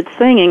first started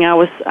singing,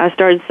 I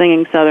started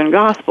singing Southern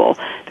gospel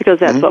because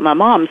that's what my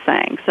mom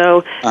sang.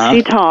 So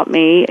she taught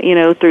me,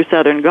 through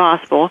Southern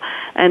gospel,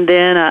 and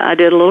then I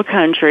did a little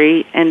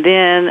country, and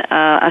then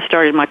I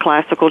started my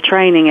classical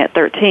training at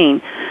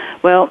 13.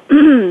 Well,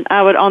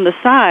 I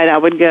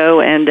would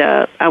go and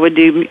I would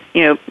do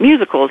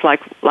musicals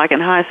like in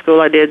high school.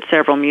 I did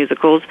several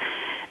musicals.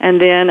 And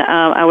then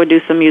I would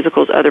do some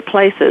musicals other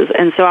places.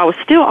 And so I was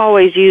still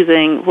always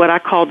using what I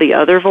called the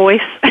other voice.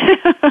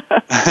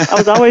 I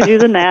was always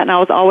using that, and I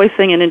was always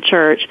singing in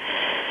church.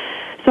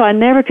 So I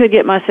never could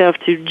get myself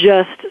to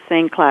just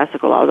sing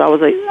classical. I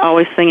was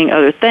always singing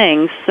other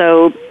things.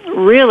 So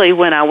really,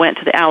 when I went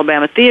to the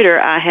Alabama Theater,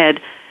 I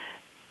had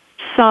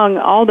sung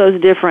all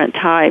those different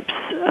types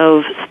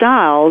of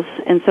styles,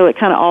 and so it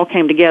kind of all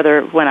came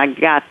together when I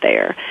got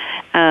there.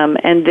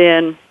 And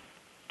then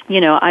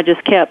I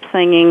just kept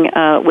singing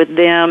with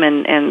them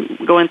and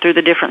going through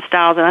the different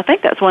styles. And I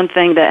think that's one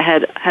thing that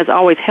has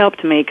always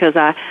helped me, because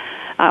I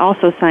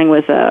also sang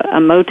with a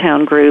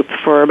Motown group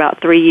for about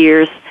 3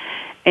 years.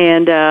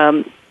 And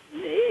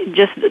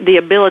just the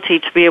ability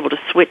to be able to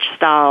switch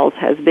styles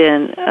has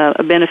been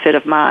a benefit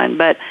of mine.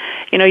 But,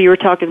 you were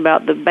talking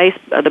about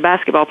the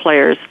basketball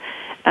players.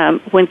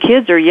 When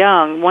kids are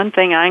young, one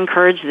thing I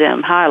encourage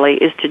them highly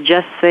is to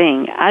just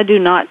sing. I do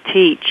not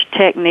teach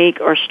technique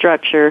or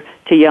structure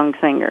to young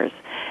singers.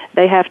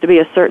 They have to be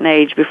a certain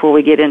age before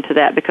we get into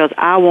that, because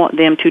I want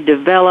them to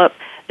develop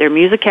their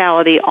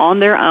musicality on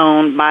their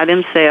own by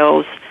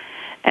themselves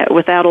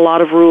without a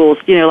lot of rules,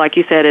 like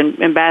you said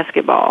in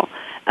basketball.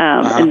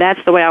 And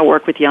that's the way I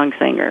work with young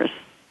singers.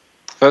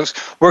 Folks,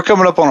 we're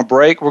coming up on a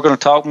break. We're going to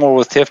talk more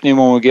with Tiffany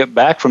when we get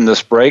back from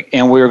this break,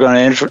 and we're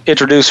going to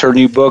introduce her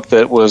new book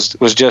that was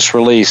just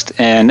released,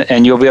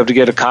 and you'll be able to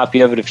get a copy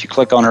of it if you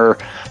click on her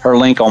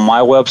link on my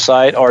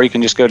website, or you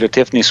can just go to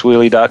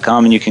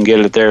TiffanySweeley.com and you can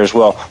get it there as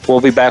well. We'll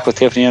be back with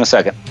Tiffany in a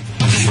second.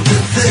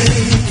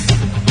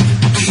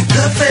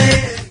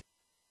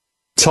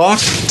 Talk.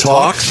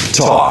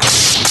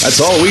 That's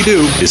all we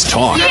do is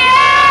talk.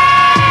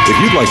 If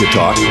you'd like to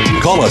talk,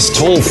 call us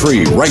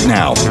toll-free right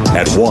now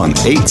at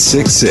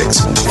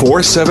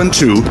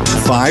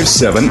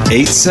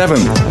 1-866-472-5787.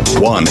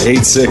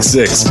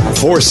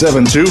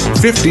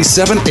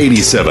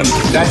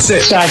 1-866-472-5787. That's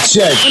it.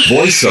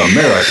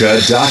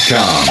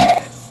 VoiceAmerica.com.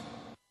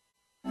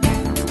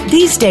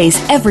 These days,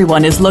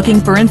 everyone is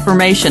looking for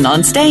information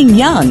on staying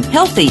young,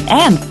 healthy,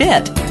 and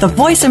fit. The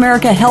Voice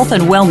America Health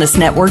and Wellness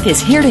Network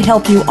is here to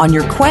help you on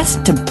your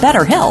quest to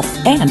better health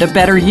and a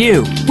better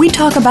you. We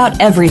talk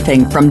about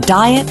everything from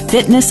diet,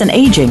 fitness, and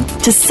aging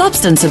to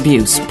substance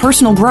abuse,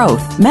 personal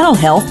growth, mental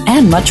health,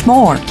 and much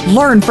more.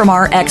 Learn from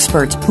our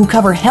experts who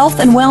cover health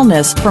and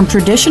wellness from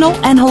traditional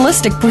and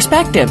holistic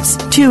perspectives.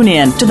 Tune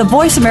in to the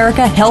Voice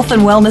America Health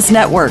and Wellness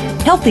Network.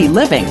 Healthy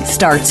living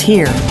starts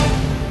here.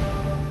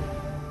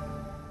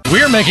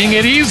 We're making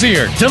it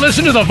easier to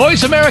listen to the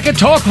Voice America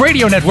Talk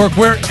Radio Network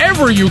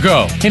wherever you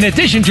go. In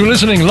addition to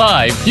listening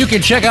live, you can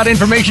check out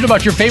information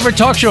about your favorite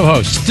talk show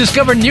hosts,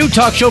 discover new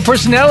talk show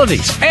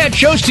personalities, add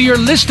shows to your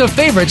list of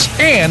favorites,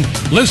 and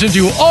listen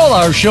to all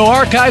our show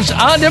archives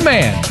on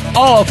demand.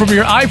 All from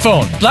your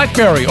iPhone,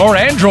 BlackBerry, or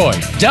Android.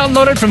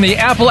 Download it from the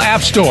Apple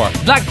App Store,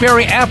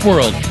 BlackBerry App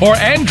World, or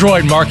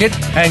Android Market,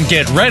 and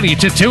get ready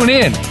to tune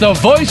in. The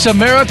Voice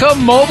America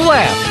mobile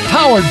app,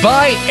 powered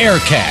by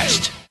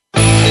Aircast.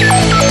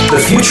 The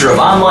future of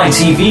online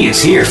TV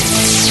is here.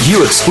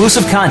 View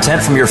exclusive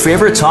content from your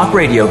favorite talk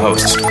radio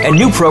hosts and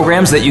new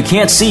programs that you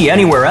can't see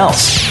anywhere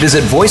else.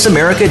 Visit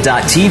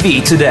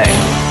voiceamerica.tv today.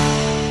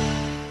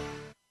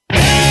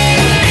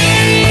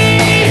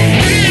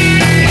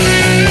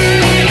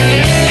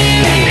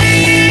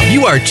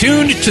 You are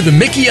tuned to The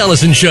Mickey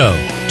Ellison Show.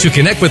 To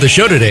connect with the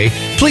show today,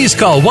 please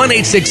call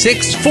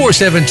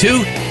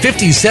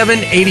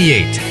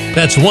 1-866-472-5788.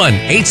 That's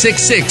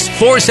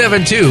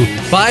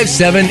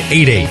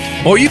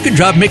 1-866-472-5788. Or you can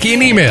drop Mickey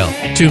an email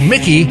to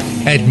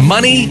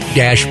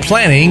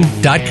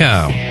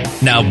mickey@money-planning.com.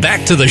 Now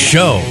back to the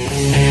show.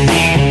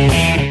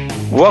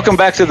 Welcome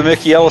back to the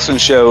Mickey Ellison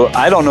Show.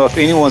 I don't know if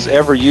anyone's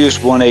ever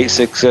used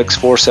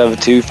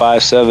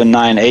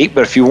 1-866-472-5798,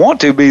 but if you want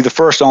to be the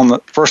first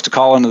to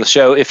call into the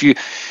show, if you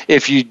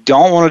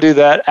don't want to do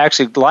that,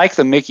 actually like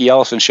the Mickey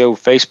Ellison Show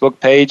Facebook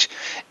page,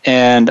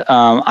 and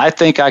I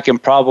think I can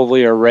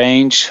probably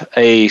arrange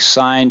a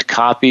signed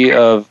copy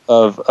of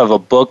a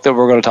book that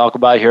we're going to talk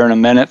about here in a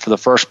minute for the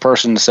first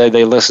person to say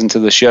they listened to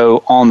the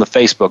show on the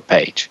Facebook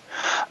page.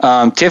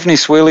 Tiffany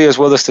Sweeley is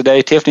with us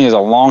today. Tiffany is a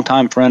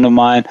longtime friend of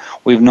mine.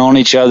 We've known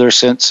each other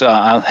since, we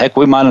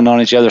might have known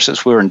each other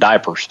since we were in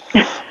diapers.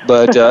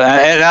 But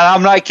and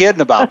I'm not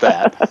kidding about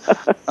that.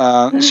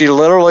 She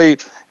literally,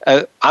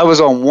 I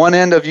was on one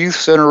end of Youth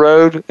Center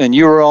Road, and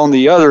you were on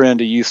the other end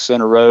of Youth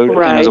Center Road,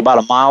 right. And it was about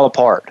a mile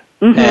apart.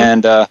 Mm-hmm.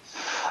 And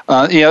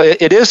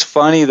it is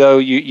funny, though.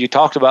 You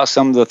talked about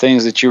some of the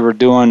things that you were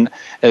doing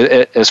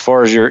as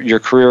far as your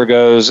career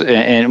goes,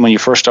 and when you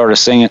first started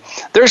singing.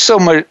 There's so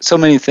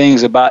many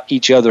things about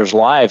each other's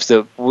lives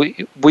that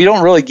we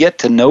don't really get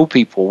to know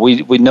people.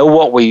 We know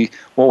what we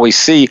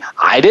see.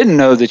 I didn't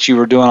know that you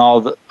were doing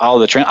all the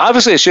training.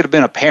 Obviously, it should have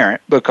been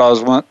apparent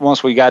because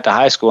once we got to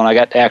high school and I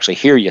got to actually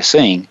hear you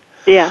sing.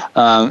 Yeah.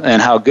 And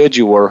how good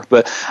you were.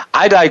 But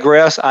I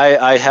digress.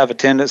 I have a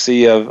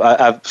tendency of,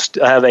 I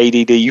have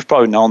ADD. You've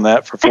probably known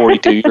that for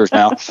 42 years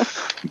now.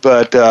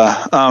 But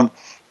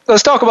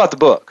let's talk about the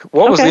book.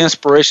 What was the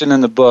inspiration in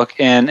the book?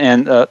 And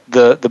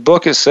the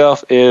book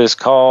itself is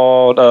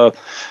called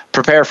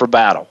Prepare for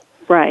Battle.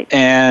 Right.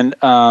 And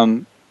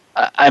I'm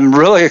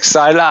really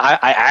excited. I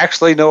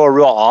actually know a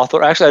real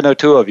author. Actually, I know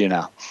two of you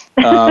now.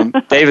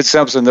 David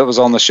Simpson, that was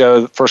on the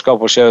show, the first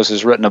couple of shows,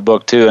 has written a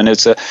book too, and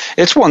it's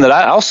one that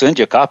I'll send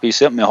you a copy. He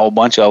sent me a whole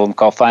bunch of them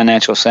called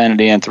Financial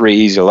Sanity and 3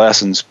 Easy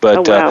Lessons.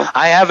 But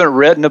I haven't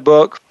written a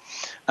book.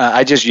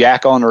 I just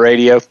yak on the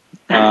radio.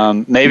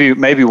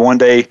 Maybe one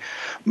day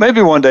we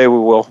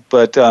will.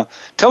 But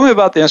tell me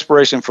about the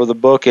inspiration for the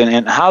book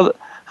and how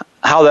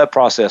that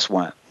process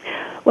went.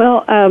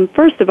 Well,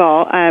 first of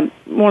all, I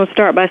want to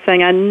start by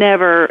saying I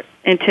never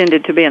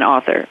intended to be an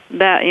author.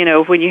 That,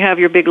 when you have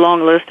your big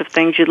long list of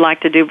things you'd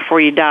like to do before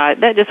you die,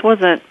 that just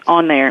wasn't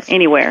on there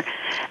anywhere.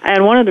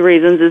 And one of the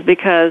reasons is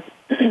because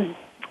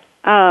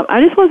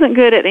I just wasn't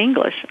good at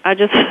English. I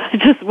just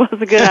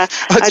wasn't good.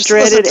 I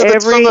dreaded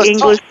every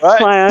English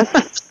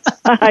class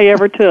I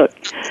ever took.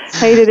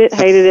 Hated it.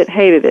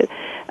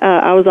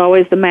 I was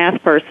always the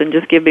math person.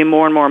 Just give me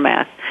more and more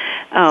math.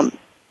 And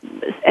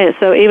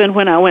so even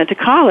when I went to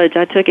college,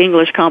 I took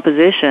English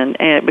composition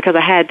because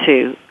I had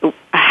to.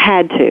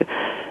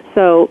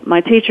 So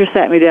my teacher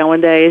sat me down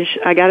one day, and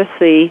I got a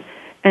C,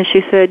 and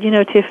she said,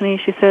 Tiffany,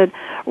 she said,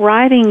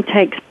 writing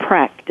takes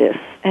practice,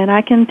 and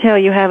I can tell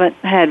you haven't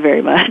had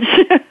very much.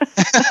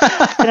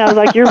 And I was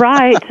like, you're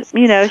right.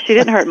 She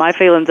didn't hurt my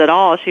feelings at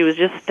all. She was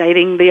just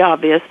stating the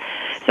obvious.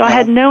 So I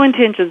had no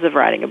intentions of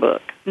writing a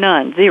book.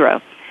 None,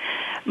 zero.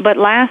 But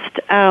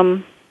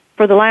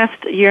for the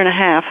last year and a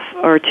half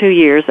or 2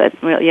 years,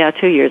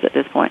 2 years at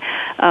this point,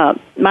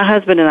 my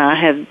husband and I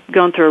have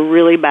gone through a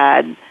really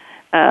bad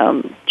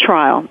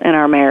trial in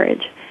our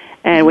marriage.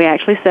 And we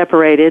actually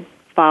separated,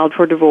 filed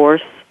for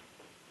divorce,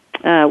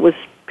 was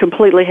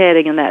completely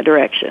heading in that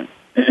direction.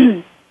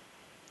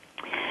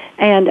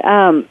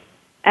 And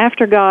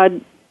after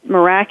God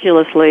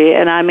miraculously,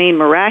 and I mean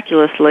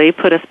miraculously,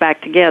 put us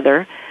back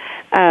together,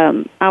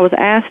 I was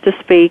asked to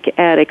speak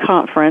at a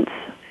conference,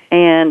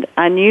 and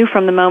I knew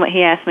from the moment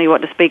he asked me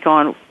what to speak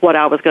on, what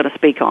I was going to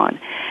speak on.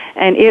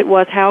 And it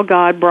was how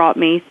God brought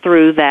me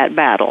through that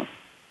battle.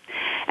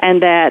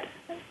 And that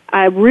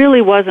I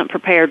really wasn't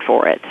prepared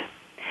for it,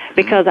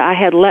 because I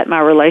had let my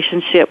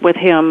relationship with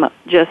him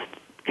just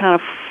kind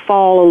of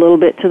fall a little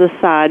bit to the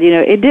side.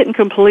 It didn't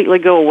completely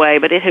go away,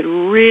 but it had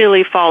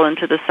really fallen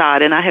to the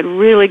side, and I had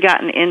really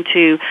gotten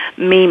into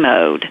me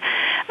mode.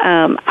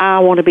 I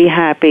want to be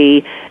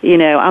happy.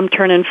 I'm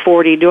turning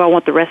 40. Do I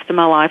want the rest of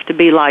my life to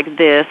be like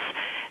this?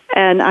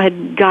 And I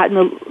had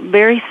gotten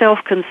very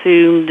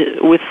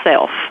self-consumed with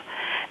self.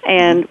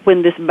 And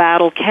when this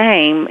battle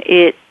came,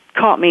 it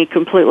caught me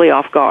completely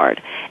off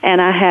guard.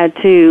 And I had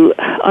to,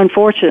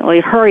 unfortunately,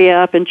 hurry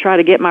up and try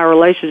to get my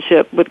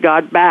relationship with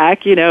God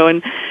back,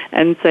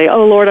 and say,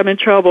 oh, Lord, I'm in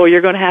trouble.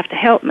 You're going to have to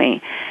help me.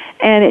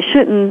 And it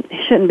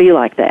shouldn't be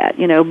like that,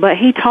 But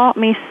he taught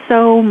me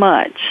so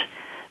much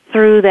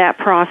through that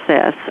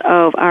process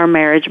of our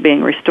marriage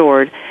being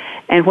restored.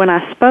 And when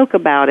I spoke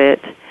about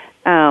it,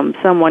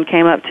 someone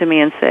came up to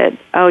me and said,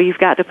 oh, you've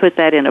got to put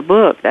that in a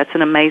book. That's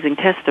an amazing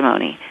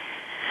testimony.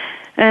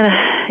 And,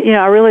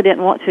 I really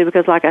didn't want to,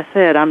 because, like I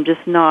said, I'm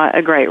just not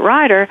a great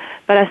writer.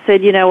 But I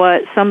said, you know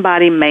what,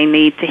 somebody may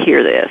need to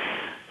hear this.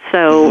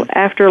 So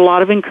after a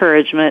lot of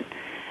encouragement,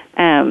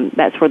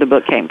 that's where the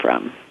book came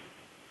from.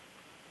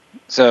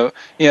 So,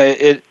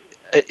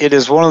 it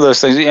is one of those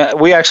things.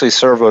 We actually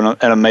serve an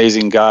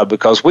amazing God,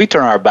 because we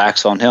turn our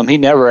backs on him. He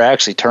never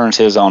actually turns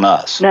his on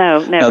us.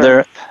 No,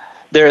 never.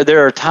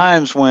 There are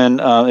times when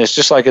it's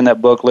just like in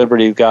that book,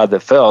 Liberty of God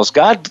That Fails.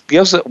 God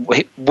gives it.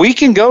 We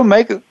can go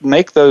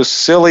make those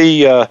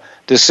silly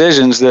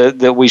decisions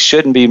that we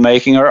shouldn't be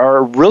making, or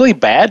are really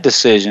bad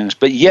decisions.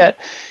 But yet,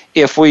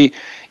 if we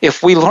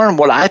learn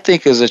what I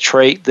think is a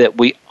trait that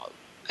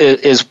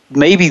is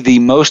maybe the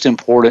most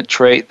important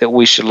trait that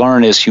we should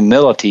learn, is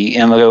humility,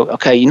 and we go,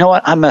 okay, you know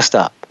what, I messed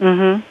up.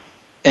 Mm-hmm.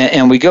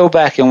 And we go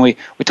back and we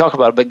talk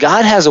about it. But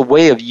God has a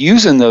way of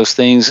using those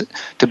things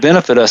to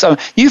benefit us. I mean,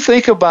 you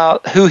think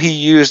about who he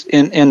used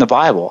in the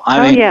Bible.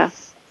 David,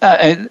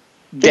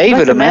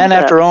 a man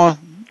after own.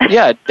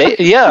 Yeah,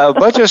 a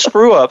bunch of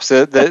screw-ups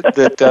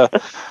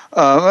that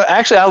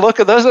actually I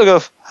look at those and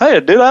go, hey,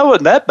 dude, I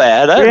wasn't that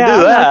bad. I didn't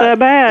do that. Not that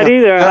bad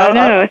either. I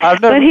know.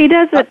 But he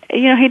doesn't,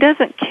 he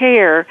doesn't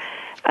care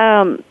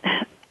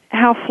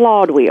how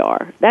flawed we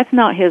are. That's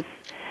not his.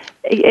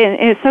 And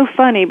it's so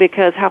funny,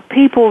 because how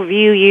people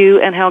view you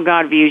and how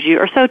God views you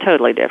are so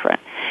totally different.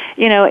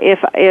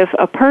 If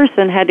a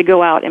person had to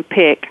go out and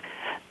pick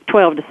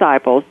 12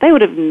 disciples, they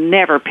would have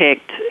never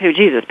picked who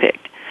Jesus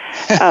picked.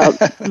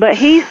 But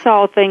he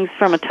saw things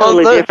from a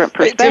totally different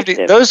perspective.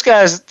 Tiffany,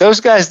 those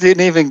guys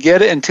didn't even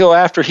get it until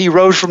after he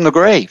rose from the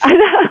grave. I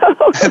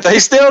know. They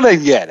still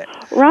didn't get it.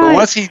 Right. But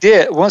once he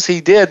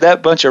did,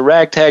 that bunch of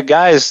ragtag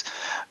guys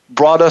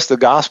brought us the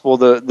gospel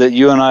that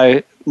you and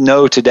I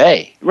know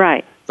today.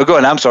 Right. But go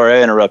ahead. I'm sorry,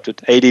 I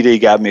interrupted. ADD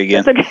got me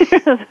again.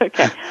 It's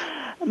okay.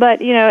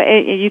 But,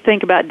 you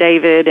think about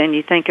David, and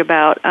you think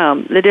about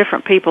the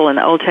different people in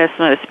the Old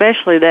Testament,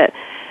 especially that,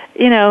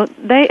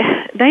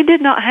 they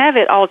did not have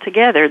it all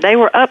together. They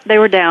were up, they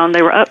were down,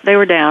 they were up, they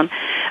were down.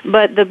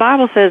 But the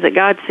Bible says that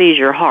God sees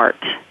your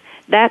heart.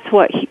 That's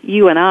what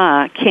you and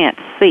I can't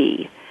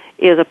see,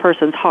 is a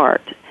person's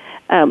heart.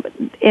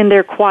 In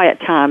their quiet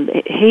time,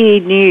 he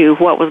knew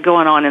what was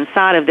going on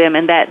inside of them,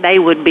 and that they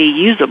would be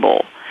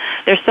usable.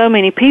 There's so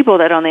many people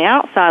that on the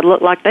outside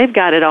look like they've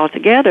got it all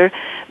together,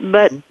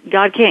 but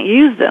God can't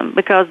use them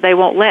because they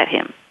won't let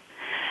him.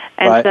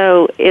 And right.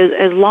 So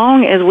as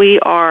long as we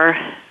are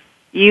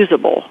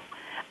usable,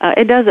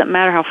 it doesn't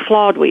matter how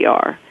flawed we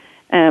are.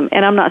 And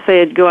I'm not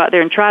saying go out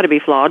there and try to be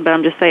flawed, but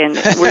I'm just saying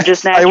we're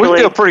just naturally. Hey, we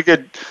do a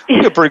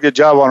pretty good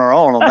job on our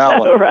own on that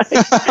one. Right.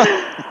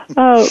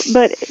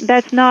 But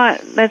that's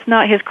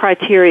not his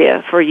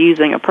criteria for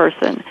using a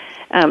person.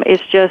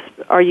 It's just,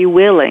 are you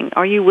willing?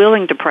 Are you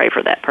willing to pray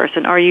for that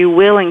person? Are you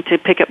willing to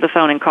pick up the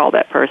phone and call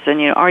that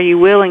person? Are you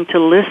willing to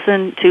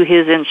listen to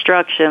his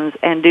instructions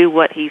and do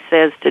what he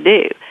says to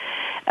do?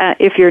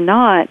 If you're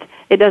not,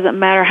 it doesn't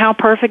matter how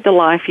perfect a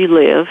life you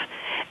live,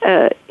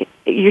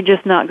 you're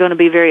just not going to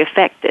be very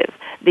effective.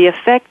 The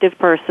effective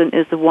person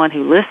is the one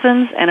who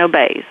listens and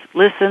obeys.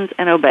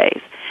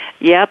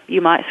 Yep,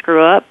 you might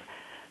screw up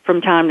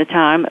from time to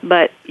time,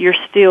 but you're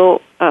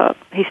still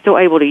he's still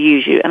able to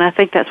use you. And I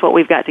think that's what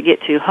we've got to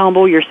get to.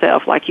 Humble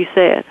yourself, like you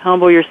said.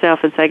 Humble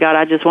yourself and say, God,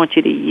 I just want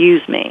you to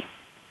use me.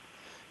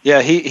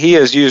 Yeah, he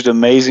has used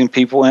amazing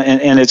people,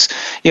 and it's,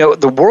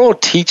 the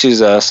world teaches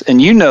us,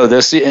 and you know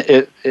this,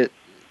 it's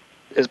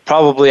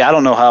probably, I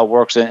don't know how it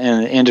works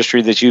in the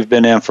industry that you've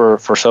been in for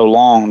so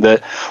long,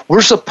 that we're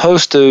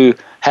supposed to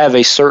have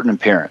a certain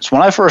appearance.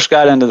 When I first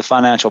got into the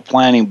financial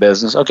planning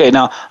business, okay,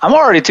 now I'm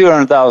already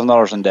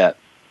 $200,000 in debt.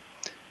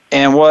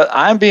 And what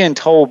I'm being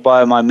told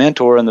by my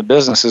mentor in the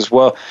business is,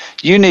 well,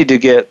 you need to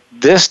get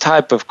this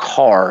type of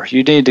car.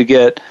 You need to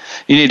go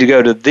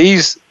to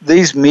these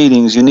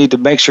meetings. You need to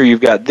make sure you've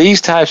got these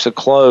types of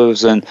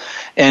clothes. And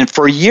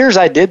for years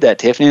I did that,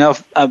 Tiffany.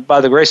 By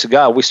the grace of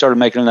God, we started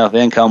making enough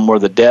income where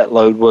the debt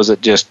load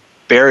wasn't just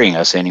burying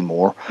us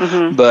anymore.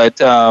 Mm-hmm. But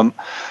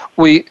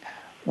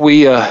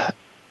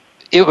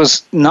it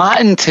was not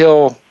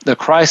until the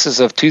crisis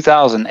of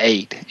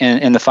 2008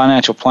 in the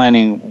financial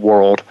planning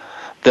world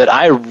that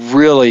I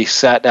really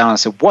sat down and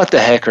said, what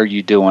the heck are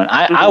you doing?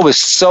 I was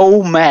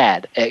so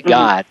mad at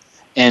God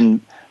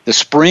in the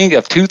spring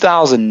of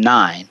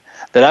 2009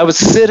 that I would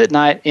sit at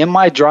night in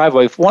my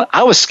driveway.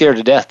 I was scared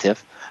to death,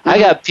 Tiff. I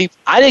got people.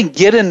 I didn't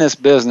get in this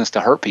business to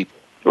hurt people.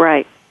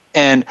 Right.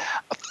 And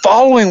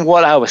following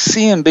what I was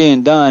seeing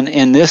being done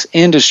in this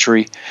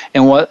industry,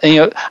 and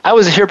I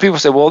was hear people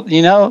say, well,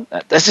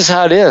 that's just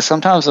how it is.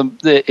 Sometimes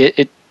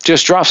it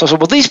just drops. I said,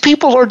 well, these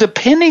people are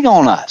depending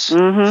on us.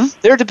 Mm-hmm.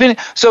 They're depending.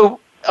 So,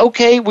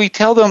 okay, we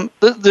tell them,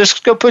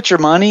 just go put your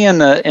money in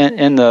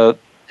the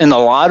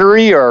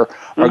lottery, or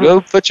go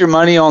put your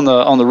money on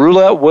the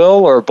roulette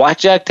wheel or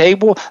blackjack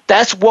table.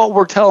 That's what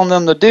we're telling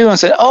them to do, and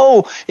say,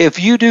 oh, if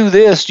you do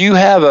this, you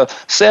have a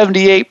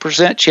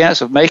 78%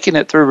 chance of making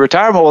it through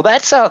retirement. Well,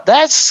 that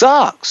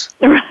sucks.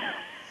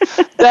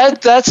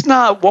 That's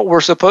not what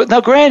we're supposed.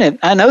 Now, granted,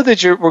 I know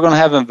that we're going to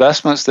have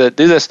investments that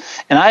do this,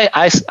 and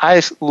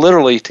I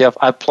literally, Tiff,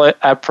 I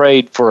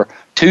prayed for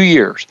 2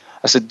 years.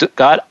 I said,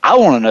 God, I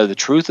want to know the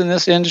truth in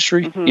this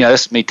industry. Mm-hmm.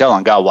 This is me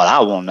telling God what I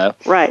want to know.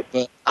 Right.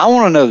 But I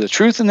want to know the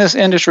truth in this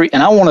industry,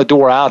 and I want a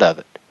door out of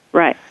it.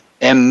 Right.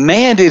 And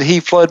man, did he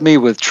flood me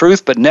with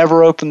truth, but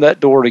never opened that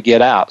door to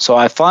get out. So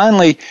I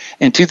finally,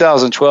 in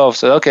 2012,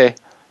 said, okay,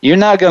 you're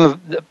not going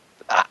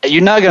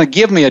to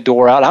give me a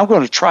door out. I'm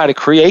going to try to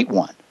create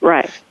one.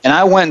 Right. And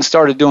I went and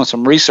started doing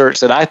some research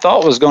that I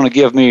thought was going to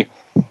give me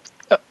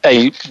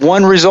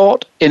one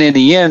result, and in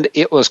the end,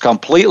 it was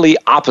completely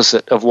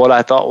opposite of what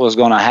I thought was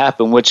going to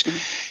happen, which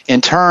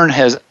in turn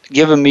has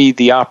given me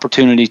the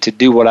opportunity to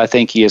do what I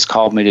think he has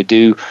called me to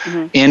do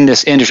in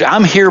this industry.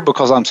 I'm here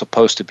because I'm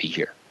supposed to be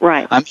here.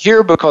 Right. I'm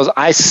here because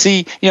I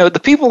see,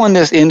 the people in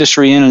this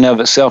industry in and of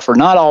itself are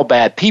not all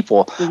bad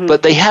people,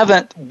 but they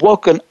haven't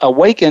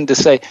awakened to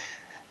say,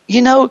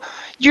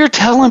 you're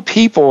telling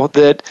people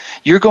that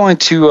you're going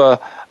to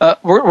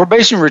we're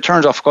basing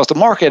returns off because the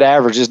market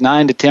average is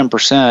 9 to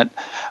 10%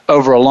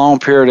 over a long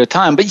period of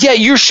time. But yet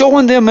you're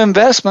showing them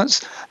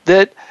investments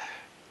that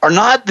are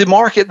not the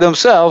market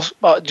themselves,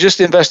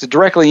 just invested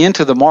directly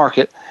into the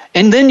market.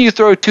 And then you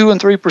throw 2 and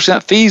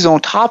 3% fees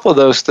on top of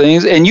those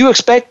things, and they're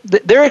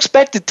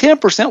expected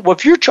 10%. Well,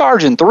 if you're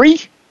charging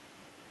 3%,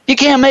 you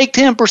can't make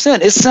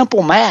 10%. It's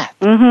simple math.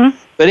 Mm-hmm.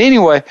 But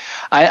anyway,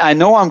 I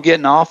know I'm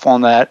getting off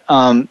on that,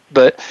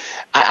 but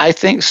I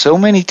think so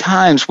many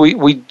times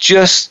we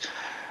just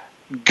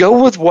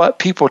go with what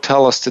people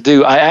tell us to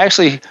do. I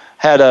actually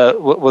had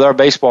with our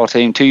baseball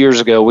team 2 years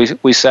ago,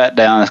 we sat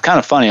down. It's kind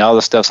of funny, all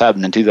this stuff's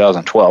happened in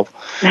 2012.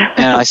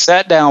 And I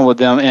sat down with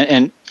them,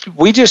 and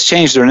we just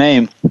changed their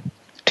name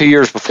 2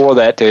 years before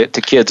that to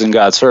Kids in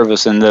God's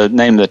Service, and the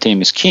name of the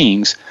team is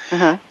Kings.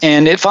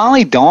 And it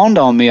finally dawned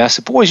on me. I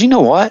said, boys, you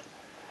know what?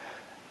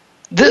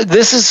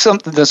 This is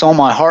something that's on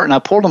my heart. And I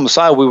pulled them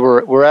aside.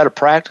 We're at a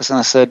practice, and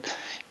I said,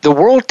 the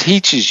world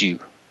teaches you.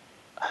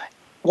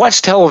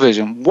 Watch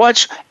television.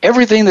 Watch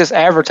everything that's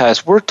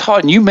advertised. We're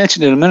taught, and you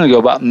mentioned it a minute ago,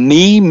 about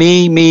me.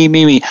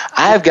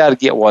 I've got to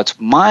get what's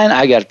mine.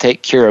 I got to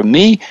take care of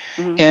me.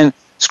 Mm-hmm. And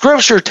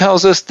Scripture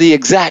tells us the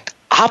exact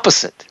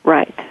opposite.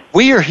 Right.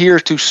 We are here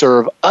to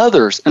serve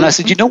others. And I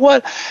said, you know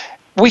what?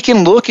 We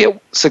can look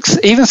at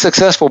even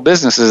successful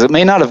businesses that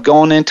may not have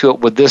gone into it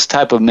with this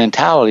type of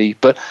mentality,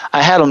 but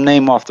I had them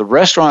name off the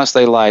restaurants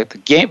they like,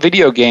 the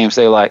video games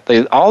they like,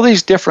 all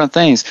these different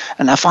things.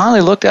 And I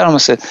finally looked at them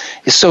and said,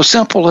 it's so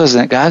simple,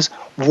 isn't it, guys?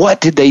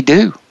 What did they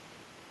do?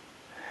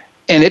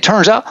 And it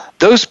turns out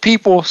those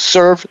people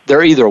served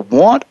their either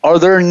want or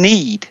their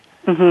need.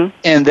 Mm-hmm.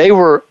 And they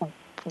were,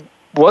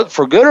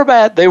 for good or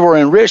bad, they were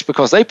enriched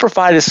because they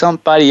provided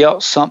somebody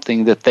else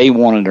something that they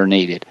wanted or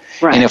needed.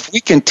 Right. And if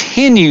we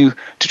continue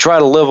to try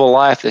to live a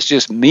life that's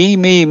just me,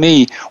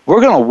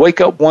 we're going to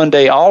wake up one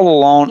day all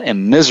alone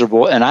and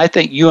miserable. And I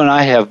think you and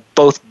I have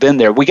both been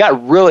there.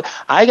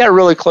 I got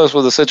really close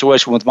with a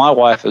situation with my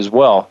wife as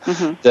well.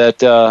 Mm-hmm.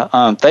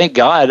 That thank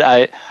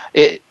God,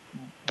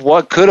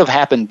 what could have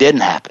happened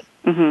didn't happen.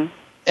 Mm-hmm.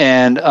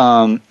 And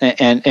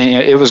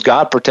it was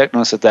God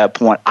protecting us at that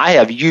point. I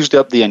have used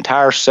up the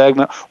entire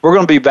segment. We're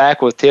going to be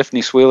back with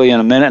Tiffany Sweeley in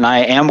a minute, and I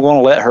am going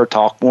to let her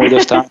talk more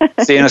this time.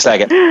 See you in a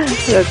second.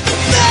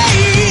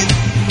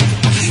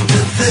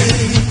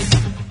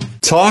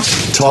 Talk,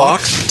 talk,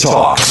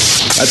 talk.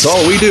 That's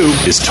all we do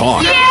is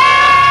talk.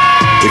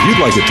 If you'd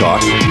like to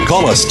talk,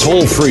 call us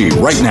toll-free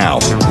right now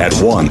at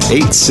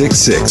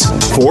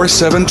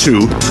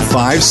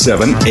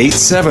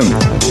 1-866-472-5787.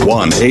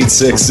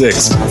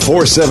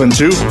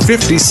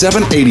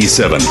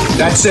 1-866-472-5787.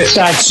 That's it.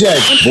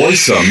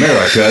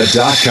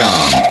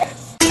 VoiceAmerica.com.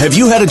 Have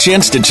you had a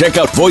chance to check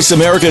out Voice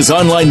America's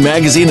online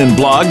magazine and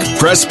blog,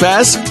 Press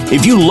Pass?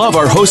 If you love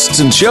our hosts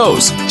and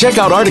shows, check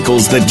out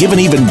articles that give an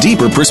even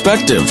deeper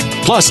perspective.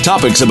 Plus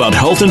topics about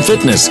health and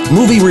fitness,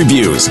 movie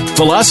reviews,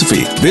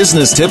 philosophy,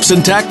 business tips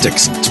and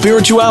tactics,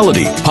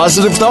 spirituality,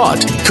 positive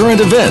thought,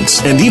 current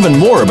events, and even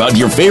more about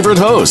your favorite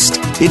host.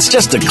 It's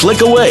just a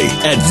click away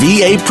at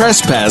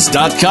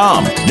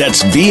vapresspass.com.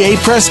 That's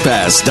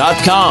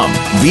vapresspass.com.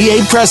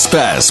 VA Press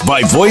Pass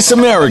by Voice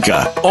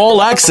America.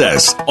 All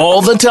access,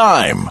 all the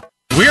time.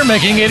 We're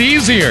making it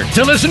easier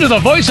to listen to the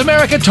Voice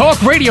America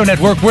Talk Radio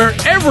Network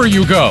wherever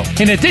you go.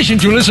 In addition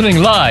to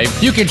listening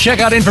live, you can check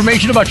out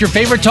information about your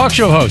favorite talk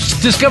show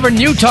hosts, discover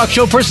new talk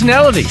show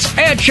personalities,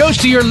 add shows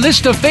to your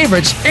list of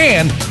favorites,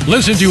 and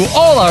listen to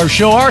all our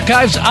show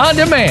archives on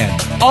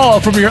demand. All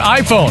from your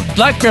iPhone,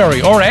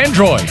 BlackBerry, or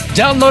Android.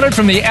 Download it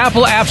from the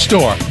Apple App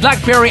Store,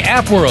 BlackBerry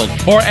App World,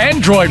 or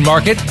Android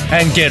Market,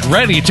 and get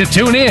ready to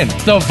tune in.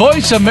 The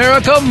Voice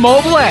America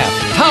mobile app,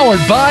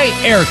 powered by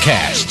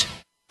Aircast.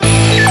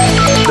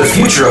 The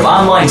future of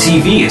online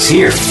TV is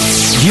here.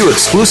 View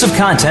exclusive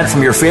content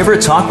from your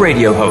favorite talk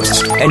radio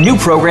hosts and new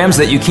programs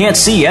that you can't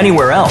see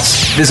anywhere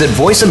else. Visit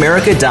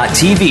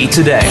voiceamerica.tv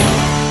today.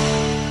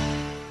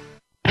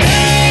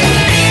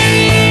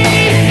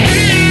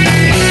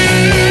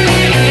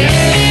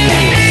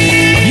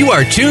 You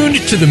are tuned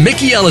to The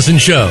Mickey Ellison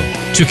Show.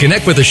 To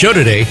connect with the show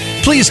today,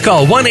 please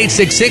call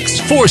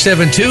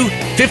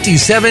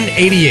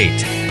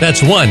 1-866-472-5788.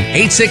 That's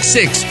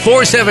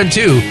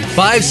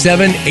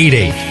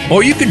 1-866-472-5788.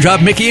 Or you can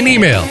drop Mickey an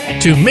email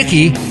to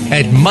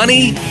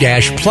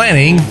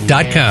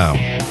mickey@money-planning.com.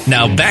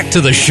 Now back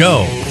to the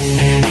show.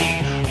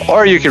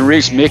 Or you can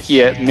reach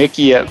Mickey at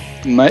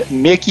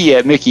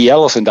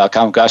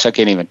mickeyellison.com. Gosh, I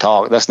can't even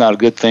talk. That's not a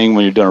good thing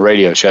when you're doing a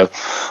radio show.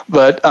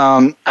 But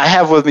I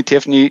have with me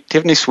Tiffany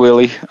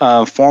Sweeley,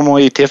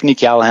 formerly Tiffany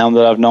Callahan,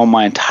 that I've known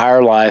my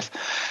entire life.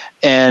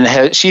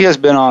 And she has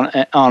been on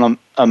an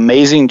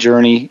amazing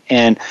journey.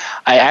 And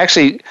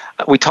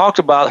we talked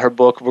about her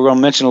book. We're going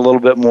to mention a little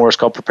bit more. It's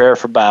called Prepare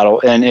for Battle.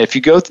 And if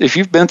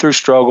you've been through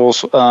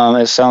struggles,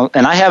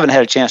 and I haven't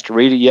had a chance to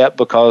read it yet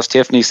because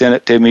Tiffany sent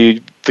it to me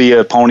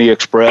via Pony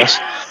Express.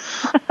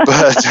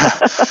 But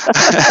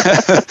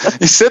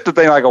you sent the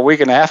thing like a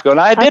week and a half ago, and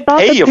I did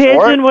pay you for it. The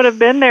pigeon would have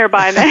been there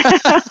by now.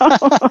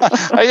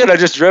 I could have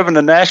just driven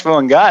to Nashville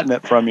and gotten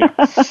it from you.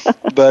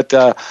 But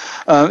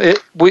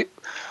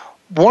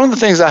one of the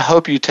things I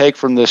hope you take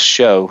from this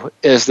show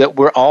is that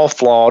we're all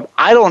flawed.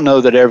 I don't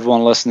know that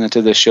everyone listening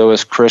to this show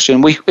is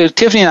Christian.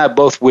 Tiffany and I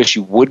both wish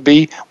you would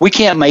be. We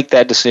can't make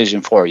that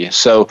decision for you.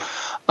 So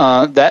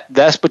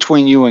that's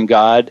between you and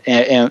God.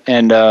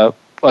 And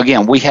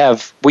again, we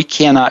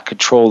cannot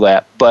control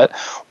that. But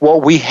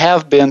what we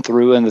have been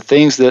through and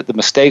the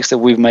mistakes that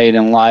we've made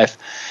in life,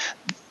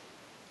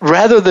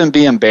 rather than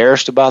be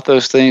embarrassed about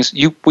those things,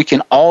 we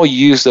can all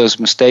use those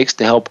mistakes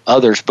to help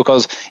others.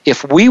 Because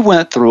if we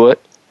went through it,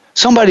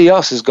 somebody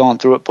else has gone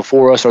through it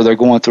before us, or they're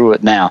going through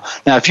it now.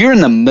 Now, if you're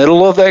in the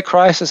middle of that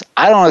crisis,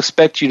 I don't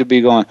expect you to be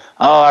going,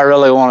 oh, I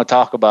really want to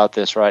talk about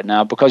this right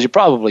now, because you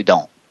probably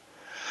don't.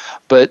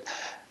 But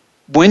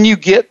when you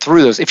get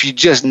through those, if you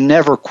just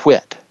never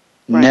quit,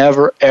 right.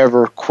 Never,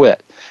 ever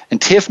quit. And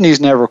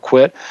Tiffany's never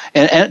quit.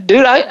 And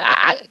dude,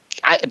 I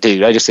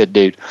just said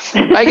dude.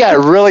 I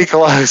got really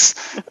close.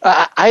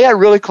 I got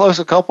really close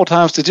a couple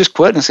times to just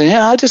quitting and saying,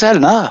 I just had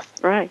enough.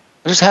 Right.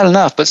 I just had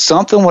enough. But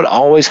something would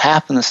always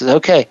happen that says,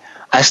 okay,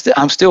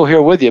 I'm still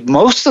here with you.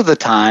 Most of the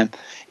time,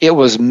 it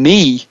was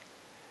me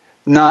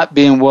not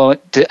being willing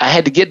to. I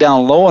had to get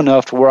down low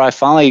enough to where I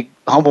finally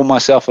humbled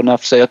myself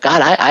enough to say, oh,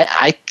 God,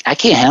 I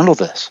can't handle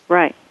this.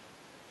 Right.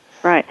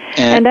 Right.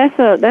 And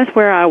that's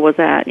where I was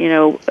at,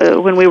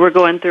 when we were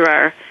going through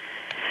our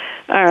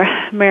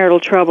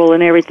marital trouble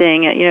and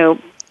everything.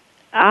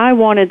 I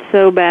wanted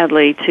so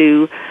badly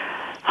to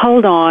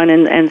hold on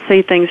and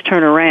see things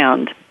turn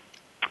around,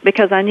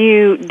 because I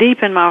knew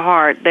deep in my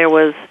heart there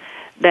was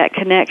that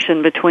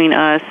connection between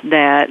us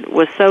that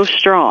was so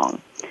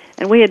strong.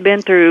 And we had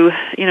been through,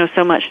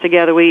 so much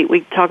together.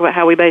 We talk about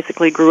how we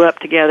basically grew up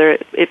together,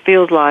 it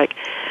feels like.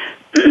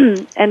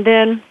 And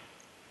then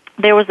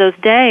there was those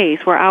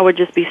days where I would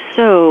just be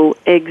so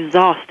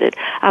exhausted.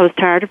 I was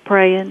tired of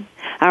praying.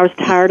 I was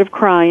tired of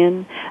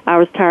crying. I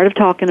was tired of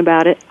talking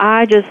about it.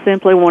 I just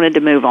simply wanted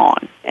to move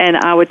on. And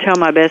I would tell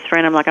my best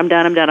friend, I'm like, I'm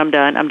done.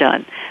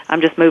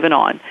 I'm just moving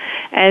on.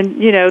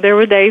 And, there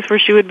were days where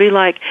she would be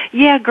like,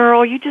 yeah,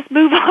 girl, you just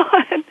move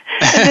on. And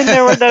then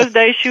there were those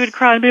days she would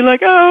cry and be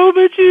like, oh,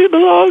 but you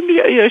belong to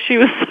you. She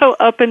was so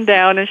up and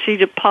down, and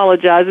she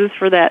apologizes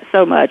for that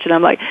so much. And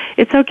I'm like,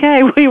 it's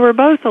okay. We were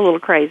both a little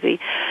crazy.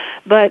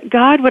 But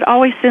God would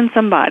always send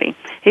somebody.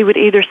 He would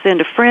either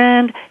send a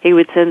friend, he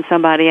would send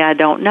somebody I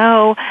don't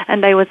know,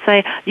 and they would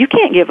say, you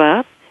can't give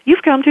up.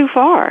 You've come too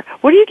far.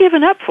 What are you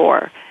giving up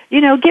for?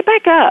 Get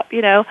back up.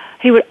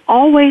 He would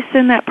always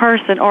send that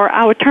person, or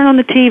I would turn on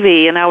the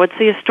TV and I would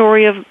see a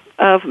story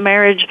of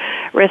marriage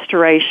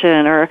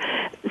restoration, or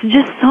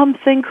just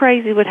something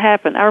crazy would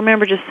happen. I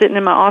remember just sitting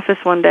in my office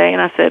one day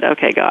and I said,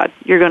 okay, God,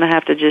 you're going to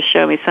have to just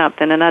show me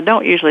something. And I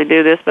don't usually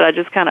do this, but I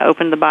just kind of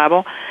opened the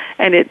Bible,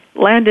 and it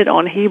landed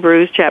on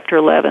Hebrews chapter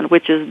 11,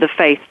 which is the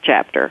faith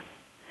chapter.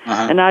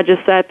 Uh-huh. And I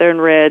just sat there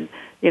and read,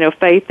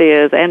 faith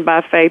is, and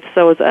by faith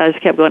so is. I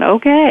just kept going,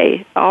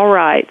 okay, all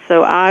right,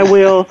 so I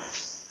will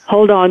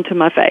hold on to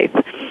my faith.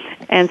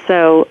 And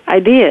so I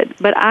did,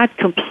 but I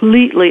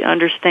completely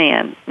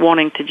understand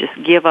wanting to just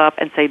give up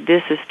and say,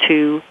 this is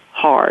too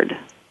hard.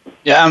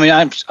 Yeah,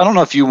 I don't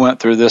know if you went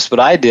through this, but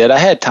I did. I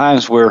had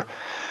times where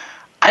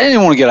I didn't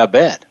even want to get out of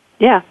bed.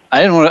 Yeah.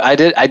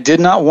 I did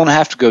not want to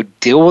have to go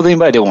deal with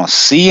anybody. I didn't want to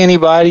see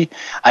anybody.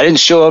 I didn't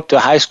show up to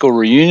high school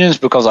reunions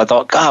because I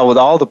thought, God, with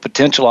all the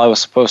potential I was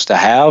supposed to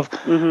have,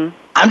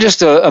 I'm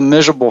just a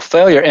miserable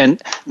failure.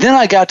 And then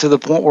I got to the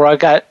point where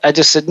I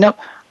just said, no,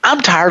 I'm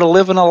tired of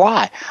living a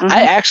lie.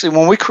 I actually,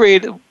 when we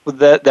created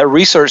that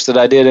research that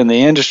I did in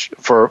the industry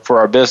for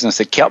our business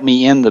that kept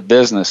me in the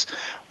business,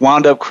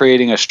 wound up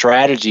creating a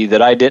strategy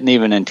that I didn't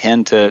even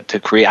intend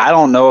to create. I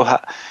don't know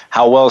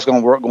how well it's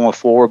going to work going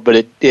forward,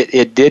 but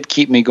it did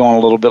keep me going a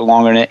little bit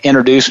longer, and it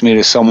introduced me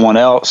to someone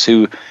else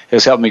who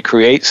has helped me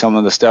create some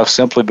of the stuff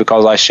simply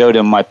because I showed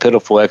him my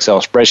pitiful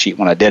Excel spreadsheet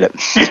when I did it.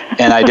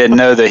 And I didn't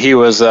know that he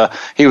was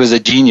a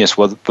genius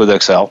with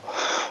Excel.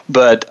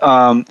 But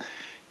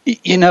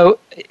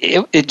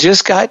it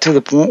just got to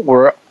the point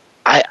where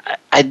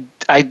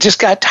I just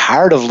got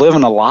tired of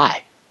living a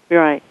lie.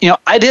 Right.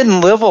 I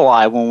didn't live a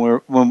lie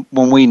when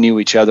we knew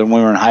each other when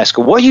we were in high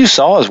school. What you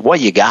saw is what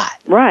you got.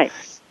 Right.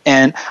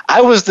 And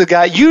I was the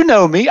guy,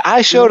 me.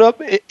 I showed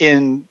up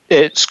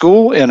at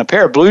school in a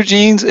pair of blue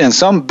jeans and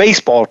some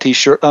baseball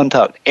T-shirt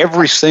untucked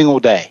every single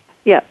day.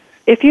 Yeah.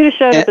 If you'd have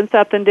showed up in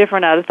something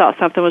different, I'd have thought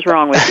something was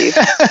wrong with you.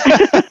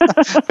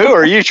 Who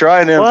are you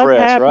trying to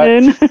impress,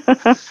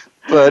 right?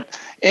 But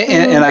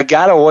and I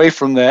got away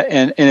from that.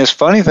 And his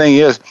funny thing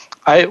is,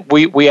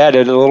 we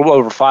added a little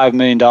over $5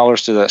 million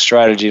to that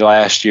strategy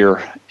last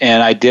year,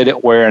 and I did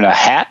it wearing a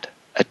hat,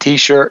 a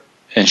T-shirt,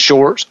 and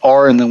shorts,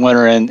 or in the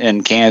winter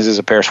in Kansas,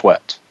 a pair of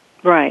sweats.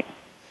 Right.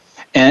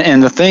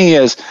 And the thing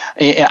is,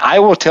 I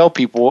will tell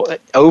people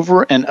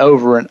over and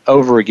over and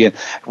over again,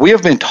 we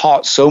have been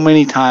taught so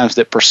many times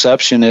that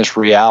perception is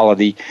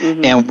reality,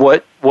 and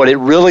what it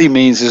really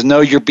means is, no,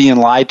 you're being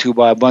lied to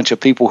by a bunch of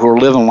people who are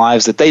living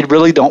lives that they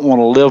really don't want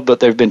to live, but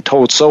they've been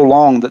told so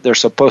long that they're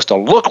supposed to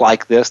look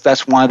like this,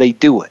 that's why they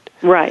do it.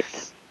 Right.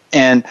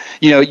 And,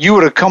 you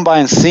would have come by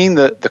and seen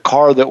the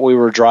car that we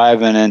were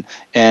driving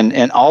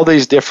and all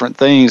these different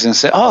things and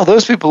said, oh,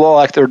 those people look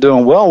like they're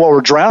doing well. Well, we're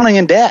drowning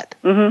in debt.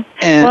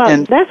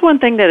 And that's one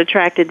thing that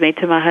attracted me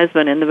to my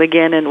husband in the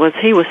beginning was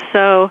he was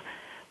so,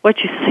 what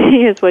you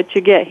see is what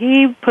you get.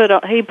 He put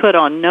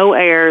on no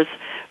airs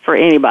for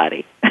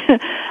anybody.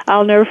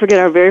 I'll never forget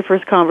our very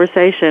first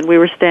conversation. We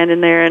were standing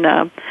there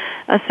and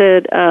I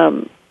said,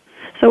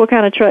 so what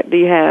kind of truck do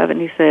you have? And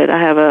he said,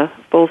 I have a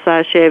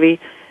full-size Chevy.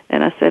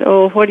 And I said,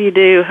 oh, what do you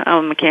do?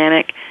 I'm a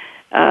mechanic.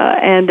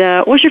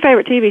 And what's your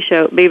favorite TV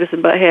show? Beavis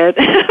and Butthead.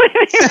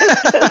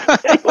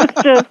 It was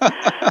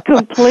just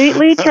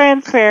completely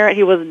transparent.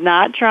 He was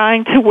not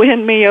trying to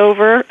win me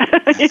over.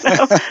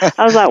 I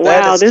was like,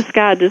 wow, this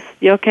guy just,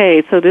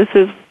 okay, so this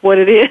is what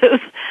it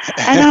is.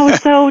 And I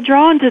was so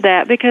drawn to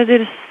that because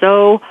it is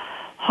so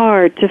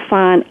hard to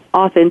find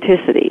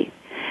authenticity.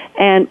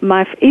 And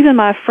even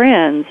my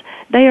friends,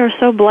 they are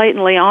so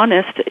blatantly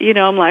honest.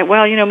 I'm like,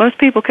 well, most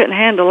people couldn't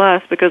handle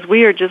us because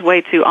we are just way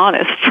too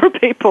honest for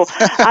people.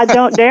 I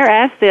don't dare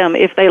ask them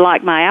if they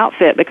like my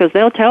outfit because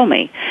they'll tell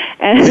me,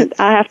 and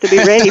I have to be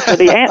ready for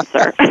the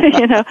answer.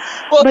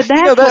 Well, but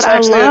that's what I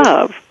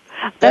love.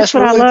 That's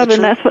what really I love,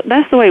 and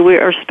that's the way we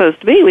are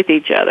supposed to be with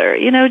each other.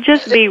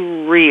 Just be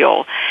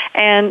real.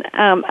 And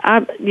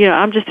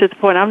I'm just at the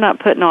point I'm not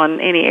putting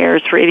on any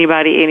airs for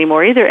anybody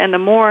anymore either. And the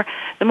more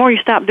you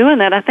stop doing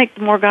that, I think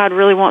the more God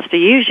really wants to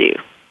use you.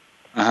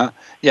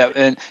 Yeah,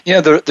 and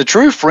the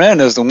true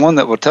friend is the one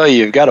that will tell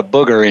you you've got a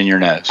booger in your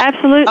nose.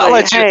 Absolutely. I'll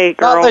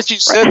let you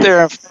sit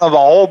there in front of a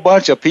whole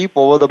bunch of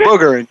people with a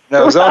booger in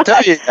your nose. I'll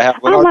tell you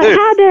what I'll do.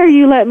 How dare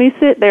you let me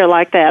sit there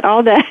like that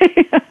all day?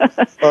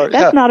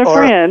 That's not a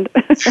friend.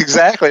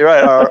 Exactly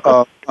right.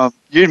 Or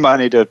you might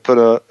need to put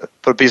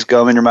a piece of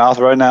gum in your mouth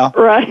right now.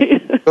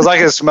 Right. Because I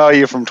can smell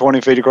you from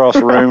 20 feet across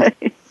the room.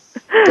 Right.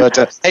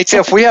 But hey,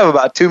 Tiff, we have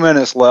about 2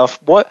 minutes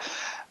left.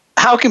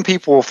 how can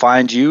people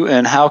find you,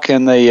 and how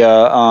can they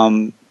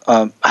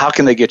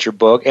get your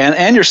book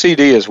and your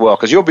CD as well?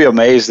 Because you'll be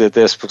amazed at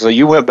this, because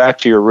you went back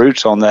to your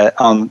roots on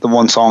the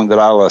one song that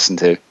I listened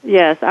to.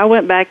 Yes, I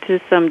went back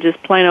to some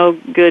just plain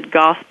old good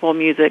gospel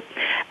music.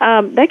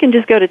 They can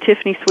just go to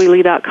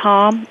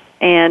TiffanySweeley.com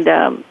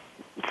and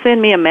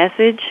send me a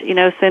message.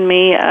 Send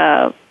me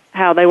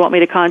how they want me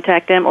to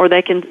contact them, or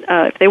they can,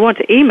 if they want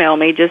to email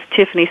me, just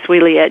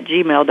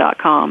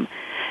TiffanySweeley@gmail.com.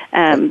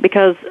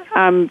 Because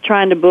I'm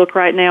trying to book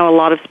right now a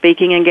lot of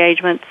speaking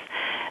engagements.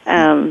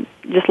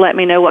 Just let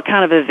me know what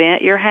kind of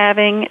event you're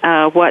having,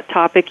 what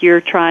topic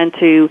you're trying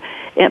to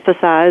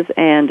emphasize,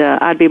 and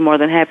I'd be more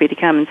than happy to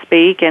come and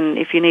speak. And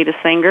if you need a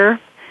singer,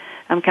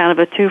 I'm kind of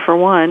a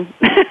 2-for-1.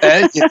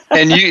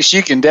 and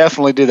she can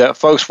definitely do that.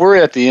 Folks, we're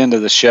at the end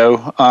of the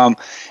show.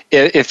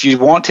 If you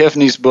want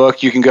Tiffany's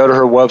book, you can go to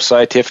her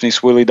website,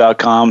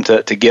 TiffanySweeley.com,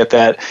 to get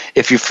that.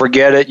 If you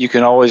forget it, you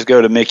can always go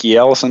to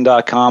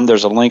MickeyEllison.com.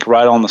 There's a link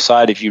right on the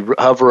side. If you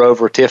hover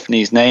over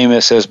Tiffany's name,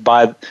 it says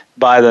buy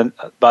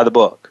the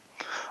book.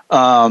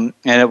 And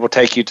it will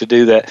take you to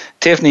do that.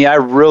 Tiffany, I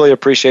really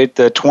appreciate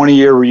the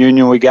 20-year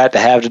reunion we got to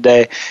have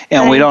today.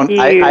 And Thank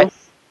you.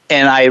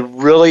 I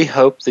really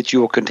hope that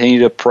you will continue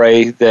to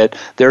pray that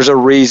there's a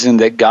reason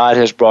that God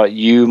has brought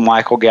you,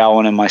 Michael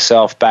Gowan, and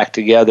myself back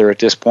together at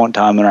this point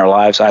in time in our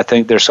lives. I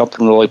think there's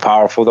something really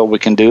powerful that we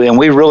can do, and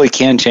we really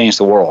can change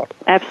the world.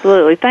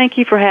 Absolutely. Thank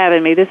you for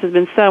having me. This has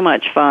been so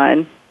much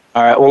fun.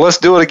 All right. Well, let's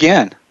do it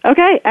again.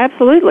 Okay,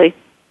 absolutely.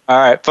 All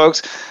right,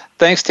 folks.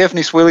 Thanks,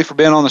 Tiffany Sweeley, for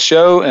being on the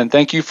show, and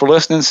thank you for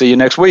listening. See you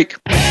next week.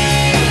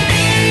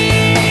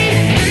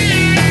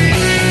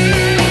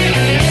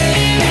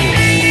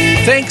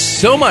 Thanks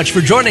so much for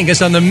joining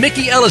us on the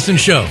Mickey Ellison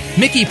Show.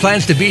 Mickey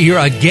plans to be here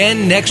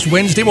again next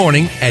Wednesday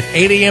morning at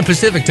 8 a.m.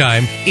 Pacific